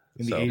 5'6".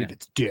 In the 8 of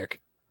its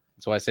dick.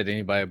 That's why I said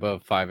anybody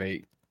above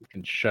 5'8"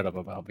 can shut up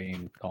about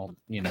being called,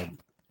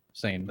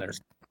 saying they're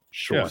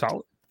short.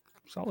 Solid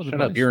Shut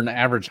advice. up. You're an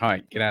average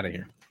height. Get out of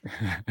here.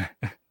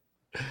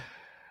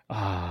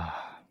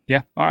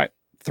 Yeah. All right.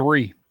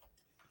 3.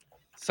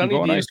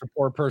 Sunny D is a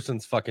poor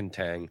person's fucking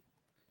Tang.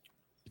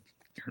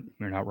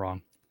 You're not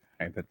wrong.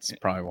 Hey, that's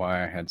probably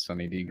why I had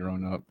Sunny D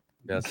growing up.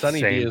 Yeah,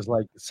 Sunny D is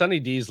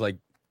like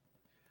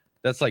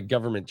that's like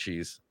government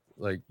cheese.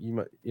 Like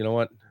you know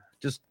what?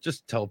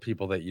 Just tell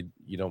people that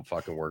you don't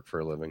fucking work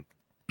for a living.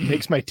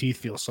 Makes my teeth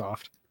feel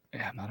soft.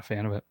 Yeah, I'm not a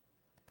fan of it.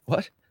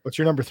 What? What's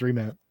your number 3,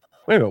 Matt?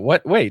 Wait a minute.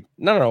 What? Wait.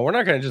 No. We're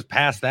not going to just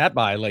pass that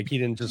by like he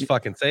didn't just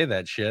fucking say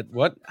that shit.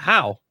 What?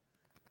 How?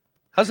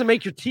 How's it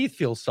make your teeth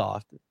feel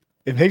soft?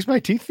 It makes my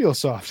teeth feel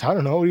soft. I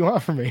don't know. What do you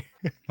want from me?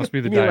 Must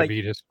be the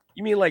diabetes.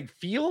 You mean like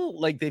feel?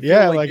 Like they feel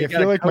yeah, like I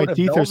feel like my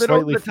teeth are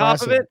slightly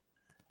flaccid. flaccid.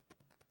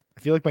 I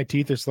feel like my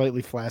teeth are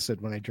slightly flaccid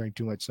when I drink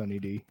too much Sunny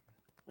D.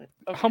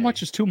 Okay. How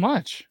much is too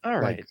much? All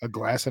right. Like a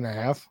glass and a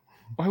half.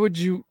 Why would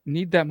you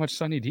need that much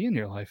Sunny D in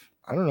your life?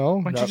 I don't know.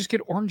 Why don't you just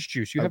get orange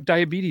juice? You have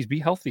diabetes. Be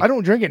healthy. I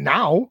don't drink it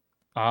now.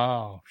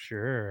 Oh,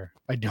 sure.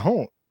 I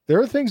don't. There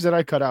are things that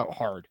I cut out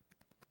hard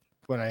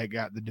when I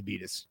got the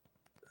diabetes.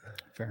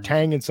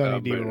 Tang and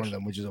Sunny D were one of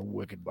them, which is a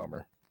wicked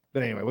bummer.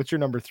 But anyway, what's your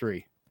number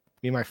 3?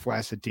 Me and my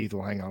flaccid teeth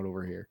will hang out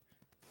over here.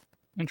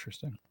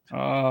 Interesting.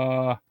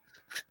 I'm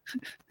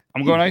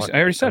going ice. I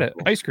already said it.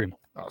 Ice cream.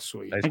 Oh,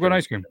 sweet. I'm going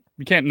ice cream.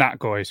 You can't not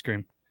go ice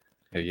cream.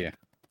 Yeah.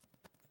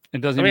 It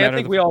doesn't I mean, matter. I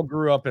think we all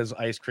grew up as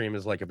ice cream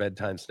is like a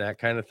bedtime snack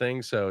kind of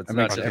thing. So it's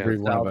not just every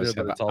one of us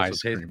but have it's also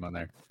ice cream on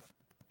there.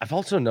 I've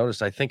also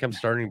noticed I think I'm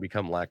starting to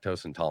become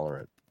lactose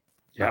intolerant.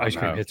 Yeah, ice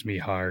cream hits me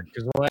hard.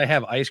 Because when I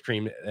have ice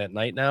cream at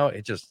night now,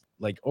 it just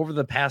like over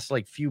the past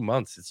like few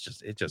months,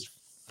 it just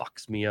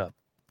fucks me up.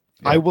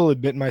 I will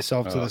admit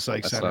myself to the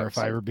psych that center sucks.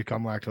 if I ever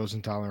become lactose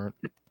intolerant.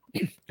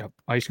 Yep.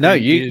 Ice cream. No,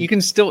 you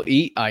can still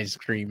eat ice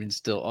cream and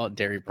still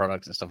dairy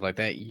products and stuff like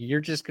that.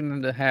 You're just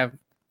going to have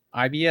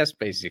IBS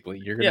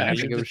basically. You're going to have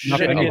to go shit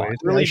anyway.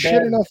 Really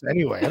shit enough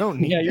anyway. I don't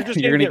need. Yeah, you're just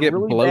You're gonna gonna get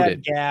really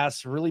bloated. bad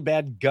gas, really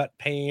bad gut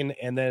pain,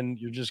 and then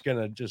you're just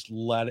gonna just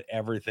let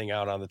everything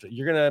out on the.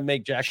 You're gonna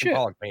make Jackson Shit.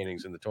 Pollock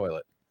paintings in the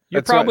toilet.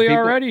 You probably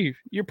already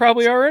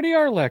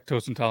are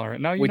lactose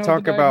intolerant. Now you We know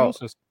talk the about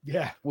diagnosis.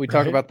 Yeah, we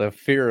talk about the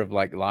fear of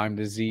like Lyme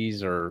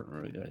disease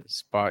or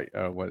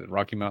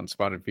Rocky Mountain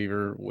spotted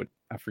fever. What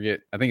I forget,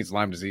 I think it's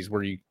Lyme disease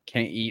where you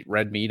can't eat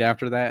red meat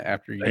after that.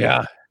 After you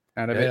get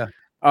out of it.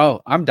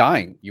 Oh, I'm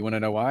dying. You want to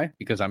know why?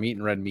 Because I'm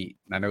eating red meat.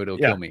 And I know it'll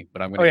kill me,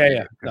 but I'm going to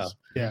eat it.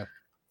 Yeah.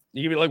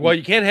 You can be like, well,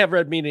 you can't have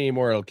red meat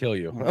anymore. It'll kill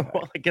you.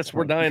 Well, I guess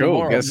we're dying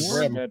tomorrow.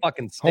 We're having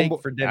fucking steak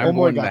for dinner. I'm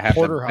going to got have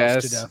the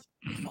porterhouse to best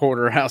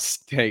porterhouse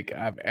steak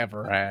I've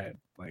ever had.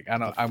 Like,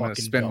 I'm going to fucking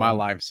spend my dome.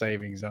 life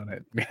savings on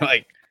it. Be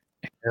like,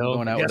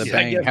 going out with a Guess I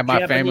bang. get Have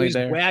my family Japanese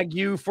there.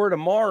 Wagyu for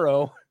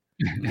tomorrow.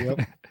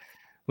 Yep.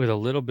 With a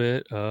little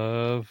bit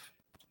of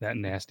that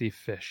nasty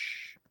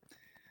fish.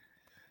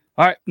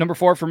 All right, number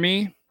 4 for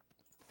me,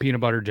 peanut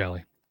butter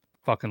jelly.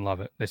 Fucking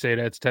love it. They say it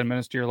adds 10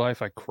 minutes to your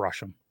life. I crush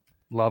them.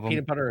 Love them.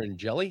 Peanut butter and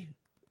jelly?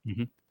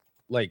 Mm-hmm.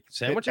 Like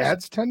sandwiches? It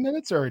adds 10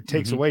 minutes or it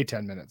takes away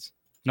 10 minutes?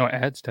 No, it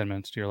adds 10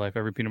 minutes to your life.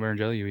 Every peanut butter and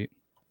jelly you eat.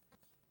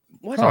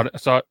 What?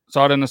 Saw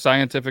it in a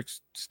scientific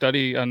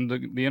study on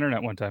the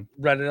internet one time.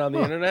 Read it on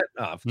the internet?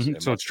 Oh,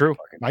 So it's true.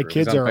 My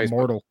kids are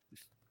immortal.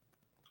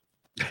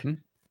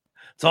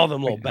 It's all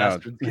them little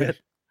bastards. Kid.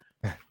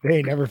 They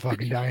ain't never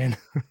fucking dying.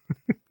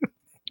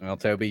 Well,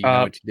 Toby, you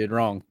know what you did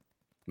wrong.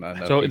 Not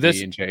enough So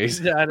PB and J's.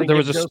 Yeah, I didn't There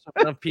give was a- Joseph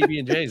enough PB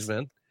and J's,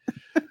 man.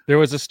 There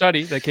was a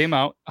study that came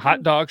out.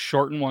 Hot dogs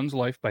shorten one's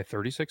life by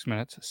 36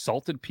 minutes.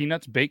 Salted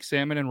peanuts, baked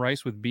salmon, and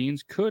rice with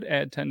beans could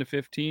add 10 to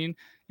 15.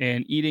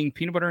 And eating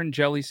peanut butter and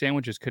jelly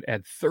sandwiches could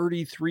add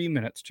 33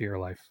 minutes to your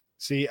life.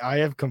 See, I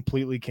have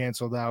completely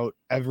canceled out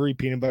every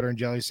peanut butter and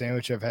jelly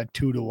sandwich I've had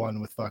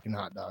 2-to-1 with fucking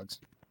hot dogs.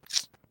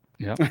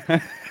 Yeah.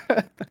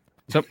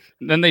 So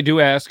then they do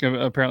ask,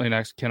 apparently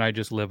next, can I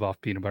just live off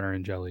peanut butter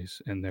and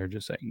jellies? And they're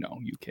just saying, no,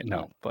 you can't.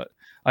 No. But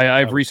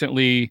I've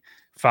recently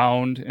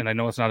found, and I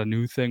know it's not a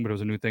new thing, but it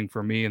was a new thing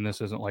for me, and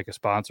this isn't like a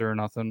sponsor or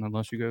nothing,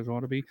 unless you guys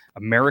want to be,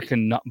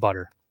 American Nut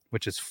Butter,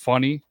 which is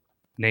funny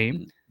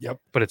name. Yep.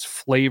 But it's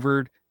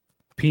flavored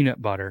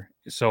peanut butter.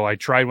 So I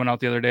tried one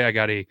out the other day. I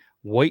got a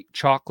white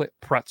chocolate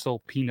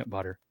pretzel peanut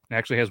butter. It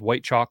actually has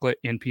white chocolate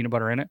and peanut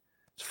butter in it.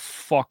 It's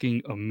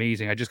fucking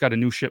amazing. I just got a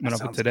new shipment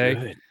of it today.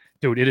 Good.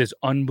 Dude, it is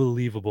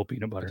unbelievable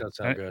peanut butter. That does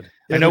sound good.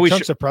 I know we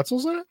chunks of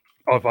pretzels in it.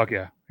 Oh fuck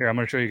yeah! Here, I'm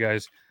going to show you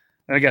guys.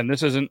 And again,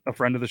 this isn't a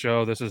friend of the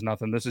show. This is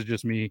nothing. This is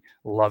just me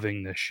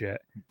loving this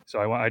shit.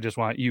 So I just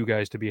want you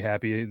guys to be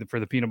happy for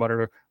the peanut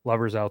butter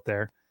lovers out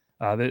there.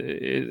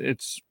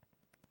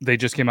 They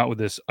just came out with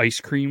this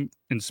ice cream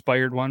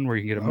inspired one where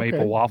you can get a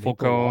maple waffle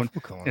cone,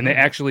 and they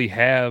actually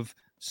have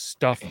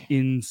stuff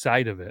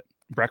inside of it.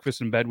 Breakfast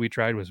in bed we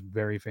tried was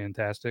very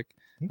fantastic.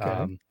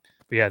 Okay.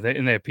 But yeah, they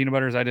have peanut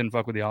butters. I didn't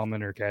fuck with the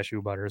almond or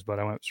cashew butters, but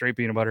I went straight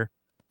peanut butter.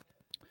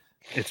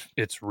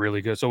 It's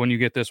really good. So when you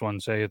get this one,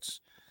 say it's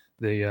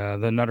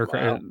the nutter,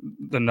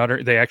 the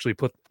nutter, they actually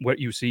put what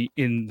you see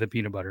in the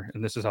peanut butter,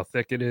 and this is how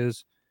thick it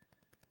is.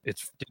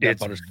 It's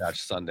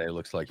butterscotch sundae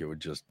looks like it would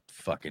just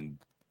fucking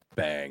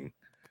bang.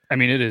 I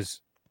mean, it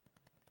is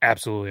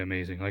absolutely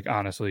amazing. Like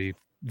honestly,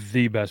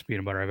 the best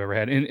peanut butter I've ever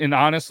had. And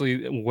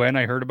honestly, when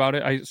I heard about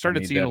it, I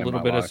started seeing a little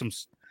bit of some.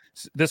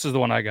 This is the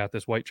one I got.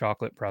 This white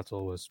chocolate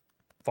pretzel was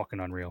fucking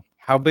unreal.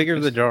 How big are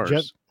the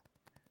jars?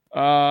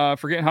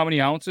 Forgetting how many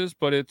ounces,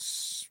 but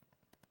it's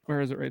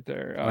where is it right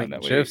there? Like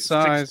Jif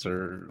size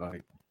or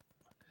like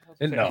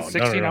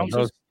 16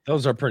 ounces.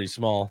 Those are pretty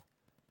small.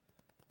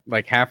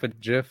 Like half a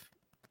Jif.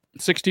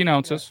 16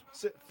 ounces.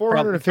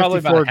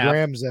 454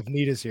 grams of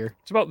Nita's here.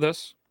 It's about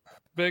this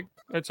big,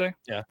 I'd say.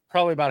 Yeah,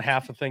 probably about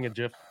half a thing of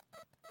Jif.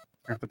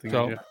 Half a thing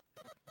So, of Jif.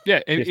 Yeah,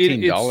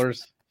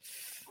 $15.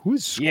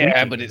 Who's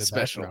but it's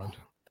special.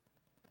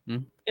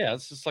 Yeah,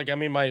 it's just like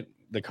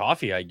the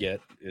coffee I get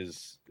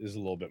is a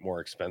little bit more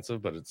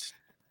expensive, but it's.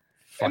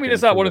 I mean,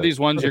 it's not one of these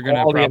ones you're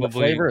gonna probably.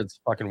 Flavor, it's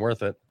fucking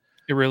worth it.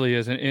 It really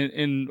is.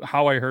 And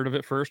how I heard of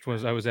it first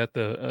was I was at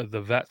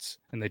the vets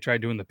and they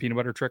tried doing the peanut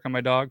butter trick on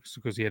my dog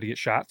because he had to get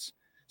shots.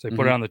 So they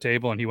put it on the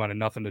table and he wanted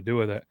nothing to do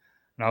with it.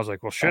 And I was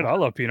like, well, shit, I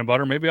love peanut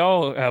butter. Maybe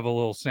I'll have a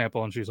little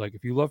sample. And she's like,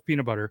 if you love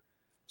peanut butter,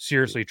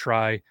 seriously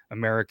try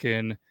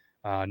American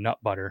nut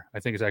butter. I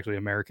think it's actually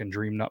American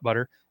Dream Nut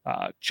Butter.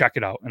 Check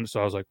it out. And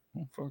so I was like,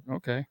 oh, fuck,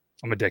 okay,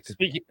 I'm addicted.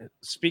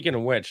 Speaking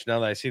of which, now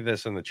that I see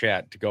this in the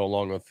chat to go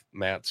along with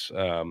Matt's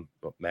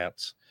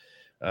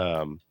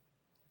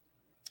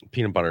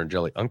peanut butter and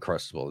jelly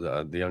Uncrustable,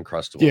 the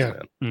Uncrustables, yeah.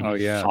 man. Mm-hmm. Oh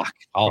yeah. Fuck,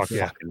 I'll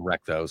fucking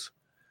wreck those.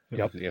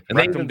 Yep. And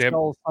they even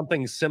sell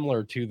something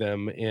similar to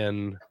them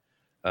in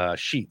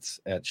Sheets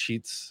at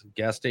Sheets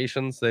gas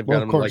stations. They've got Well,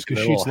 them of course, like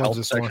because Sheets loves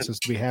us, wants us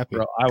to be happy.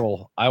 Bro,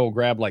 I will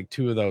grab like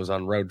 2 of those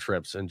on road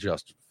trips and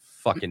just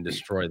fucking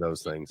destroy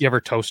those things. You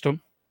ever toast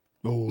them?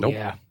 Oh, Nope.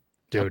 Yeah,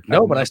 dude.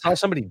 No, but I saw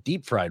somebody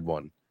deep fried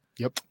one.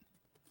 Yep.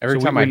 Every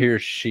So time we I went- hear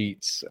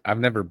Sheets, I've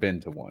never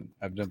been to one.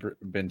 I've never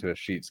been to a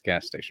Sheets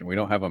gas station. We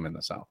don't have them in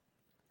the South.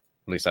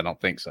 At least I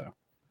don't think so.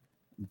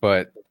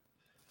 But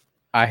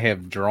I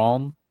have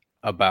drawn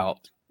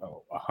about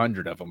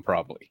 100 of them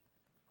probably.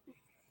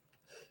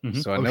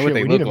 Mhm. So I know what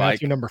they look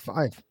like. Number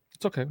 5.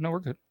 It's okay. No, we're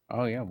good.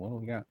 Oh yeah, what do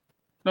we got?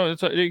 No,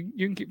 it's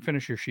you can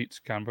finish your Sheets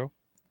combo.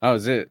 Oh,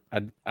 is it?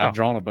 I've Oh.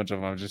 drawn a bunch of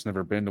them. I've just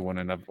never been to one,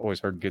 and I've always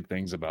heard good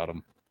things about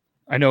them.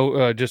 I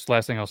know. Just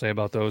last thing I'll say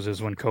about those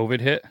is when COVID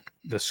hit,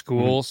 the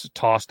schools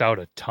tossed out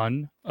a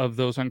ton of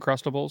those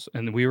Uncrustables,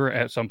 and we were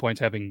at some points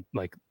having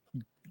like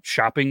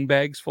shopping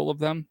bags full of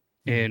them,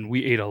 and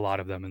we ate a lot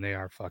of them, and they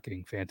are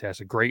fucking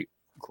fantastic. Great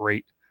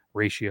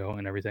ratio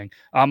and everything.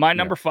 My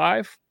number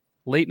 5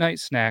 late night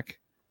snack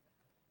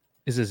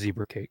is a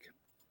zebra cake.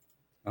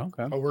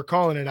 Okay. Oh, we're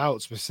calling it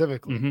out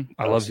specifically.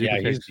 I love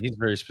zebra cakes. He's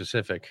very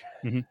specific.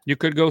 You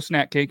could go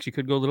snack cakes. You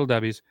could go Little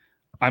Debbie's.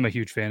 I'm a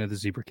huge fan of the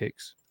zebra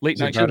cakes. Late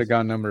night. I'd have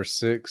gone number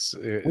 6.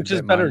 Which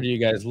is better to you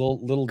guys,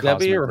 Little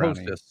Debbie or Brownie?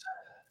 Hostess?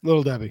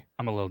 Little Debbie.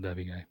 I'm a Little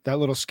Debbie guy. That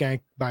little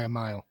skank by a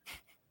mile.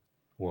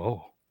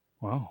 Whoa.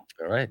 Wow.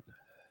 All right.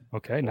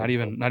 Okay. Not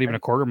even a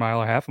quarter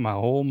mile, a half a mile,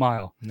 a whole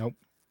mile. Nope.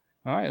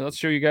 All right. Let's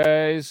show you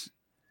guys.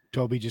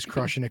 Toby just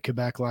crushing it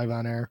Quebec live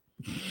on air.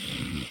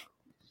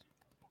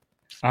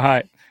 All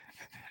right.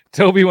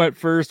 Toby went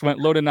first, went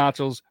loaded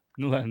nachos,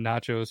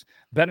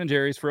 Ben and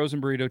Jerry's,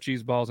 frozen burrito,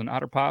 cheese balls, and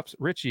Otter Pops.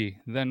 Richie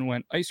then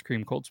went ice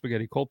cream, cold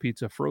spaghetti, cold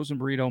pizza, frozen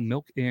burrito,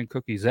 milk, and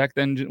cookies. Zach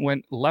then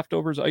went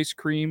leftovers, ice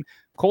cream,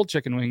 cold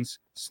chicken wings,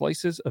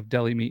 slices of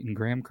deli meat, and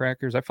graham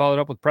crackers. I followed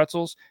up with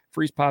pretzels,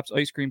 freeze pops,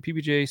 ice cream,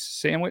 PBJ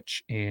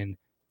sandwich, and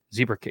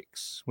zebra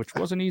cakes, which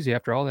wasn't easy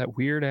after all that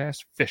weird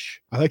ass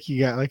fish. I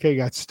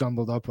got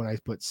stumbled up when I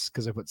put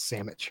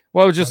sandwich.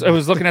 Well, I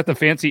was looking at the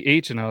fancy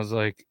H and I was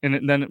like,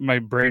 and then my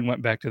brain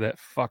went back to that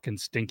fucking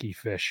stinky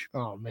fish.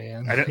 Oh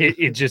man. I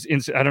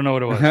don't know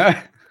what it was.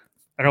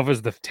 I don't know if it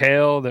was the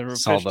tail that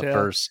saw the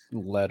first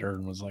letter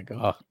and was like,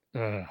 oh,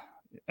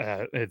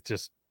 it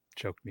just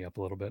choked me up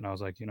a little bit. And I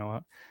was like, you know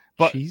what?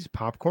 But cheese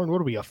popcorn.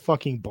 What are we, a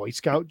fucking Boy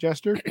Scout,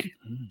 Jester?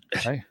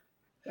 Hey,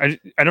 I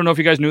don't know if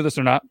you guys knew this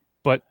or not,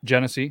 but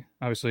Genesee,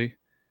 obviously,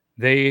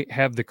 they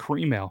have the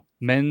Cream Ale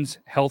Men's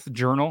Health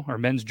Journal or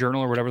Men's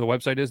Journal or whatever the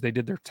website is. They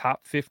did their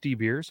top 50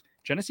 beers.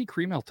 Genesee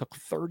Cream Ale took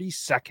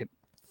 32nd.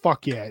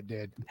 Fuck yeah, it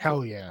did.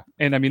 Hell yeah.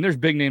 And I mean, there's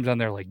big names on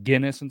there like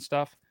Guinness and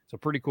stuff. So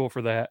pretty cool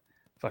for that.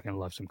 Fucking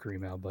love some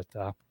Cream Ale. But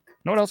you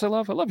know what else I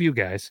love? I love you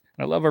guys.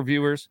 I love our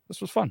viewers.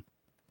 This was fun.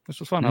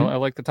 Mm-hmm. I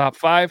like the top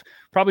 5.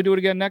 Probably do it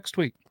again next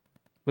week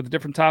with a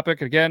different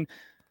topic. Again,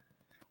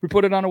 we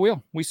put it on a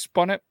wheel. We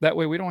spun it. That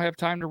way we don't have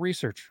time to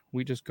research.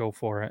 We just go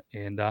for it.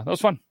 And that was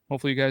fun.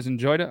 Hopefully you guys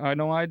enjoyed it. I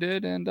know I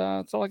did. And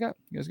that's all I got.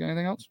 You guys got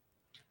anything else?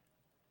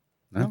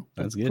 No,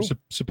 that's good. Cool.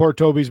 Support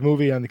Toby's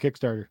movie on the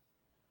Kickstarter.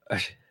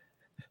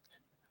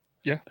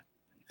 Yeah,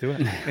 do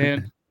it.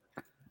 And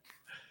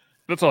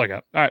that's all I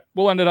got. All right,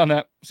 we'll end it on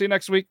that. See you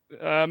next week.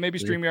 Maybe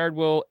StreamYard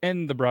will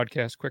end the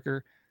broadcast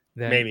quicker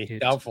than maybe.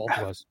 Doubtful.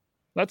 Was.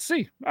 Let's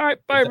see. All right,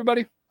 bye,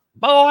 everybody.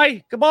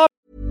 Bye. Goodbye.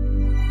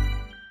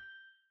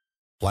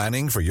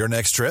 Planning for your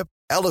next trip?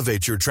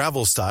 Elevate your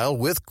travel style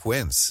with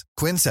Quince.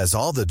 Quince has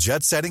all the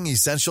jet-setting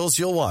essentials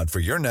you'll want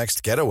for your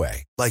next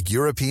getaway, like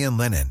European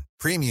linen,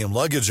 premium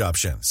luggage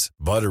options,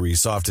 buttery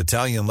soft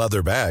Italian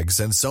leather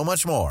bags, and so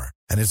much more.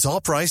 And it's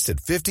all priced at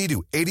 50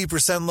 to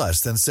 80%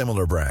 less than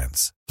similar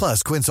brands.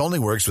 Plus, Quince only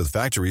works with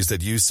factories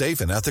that use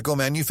safe and ethical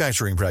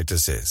manufacturing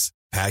practices.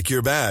 Pack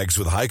your bags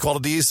with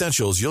high-quality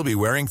essentials you'll be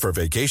wearing for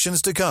vacations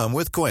to come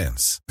with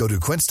Quince. Go to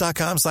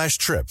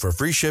quince.com/trip for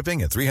free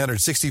shipping and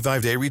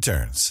 365-day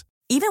returns.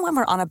 Even when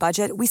we're on a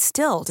budget, we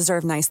still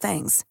deserve nice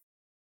things.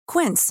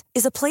 Quince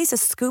is a place to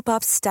scoop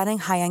up stunning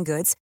high-end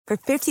goods for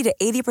 50 to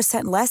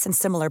 80% less than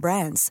similar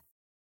brands.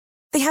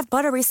 They have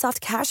buttery soft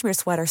cashmere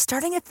sweaters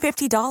starting at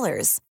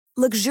 $50,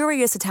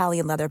 luxurious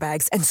Italian leather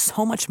bags, and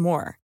so much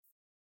more.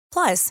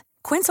 Plus,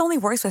 Quince only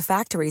works with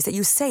factories that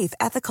use safe,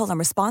 ethical, and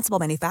responsible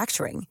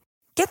manufacturing.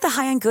 Get the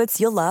high-end goods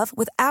you'll love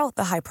without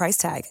the high price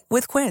tag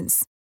with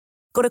Quince.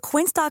 Go to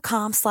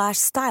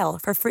quince.com/style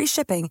for free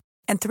shipping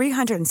and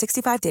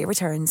 365-day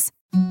returns.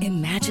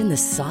 Imagine the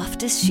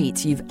softest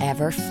sheets you've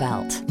ever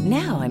felt.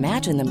 Now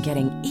imagine them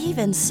getting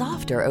even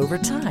softer over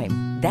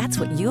time. That's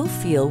what you'll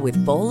feel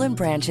with Boll &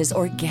 Branch's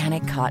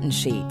organic cotton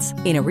sheets.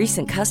 In a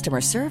recent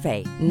customer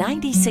survey,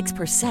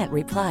 96%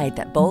 replied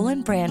that Boll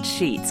 & Branch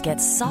sheets get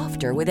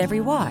softer with every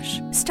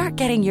wash. Start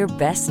getting your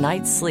best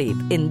night's sleep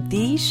in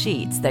these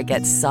sheets that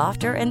get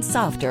softer and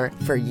softer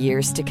for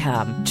years to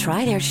come.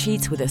 Try their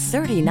sheets with a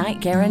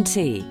 30-night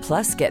guarantee.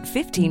 Plus, get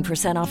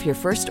 15% off your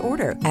first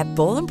order at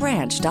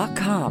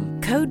bollandbranch.com.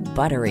 Code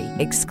BUTTERY.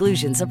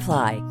 Exclusions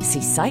apply.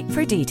 See site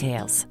for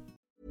details.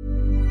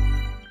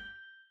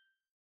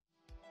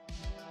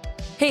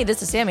 Hey,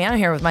 this is Sammy. I'm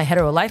here with my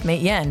hetero life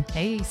mate, Yen.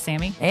 Hey,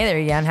 Sammy. Hey there,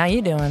 Yen. How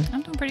you doing?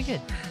 I'm doing pretty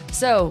good.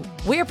 So,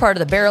 we're part of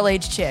the Barrel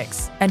Age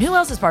Chicks. And who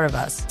else is part of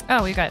us?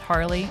 Oh, we've got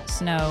Harley,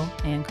 Snow,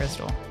 and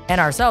Crystal. And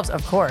ourselves,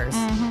 of course.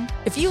 Mm-hmm.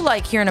 If you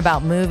like hearing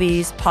about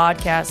movies,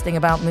 podcasting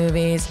about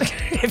movies,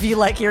 if you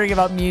like hearing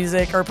about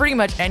music, or pretty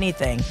much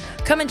anything,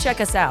 come and check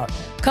us out.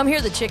 Come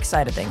hear the chick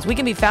side of things. We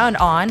can be found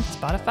on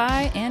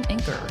Spotify and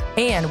Anchor.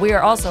 And we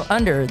are also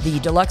under the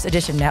Deluxe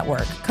Edition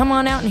Network. Come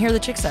on out and hear the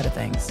chick side of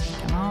things.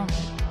 Come on.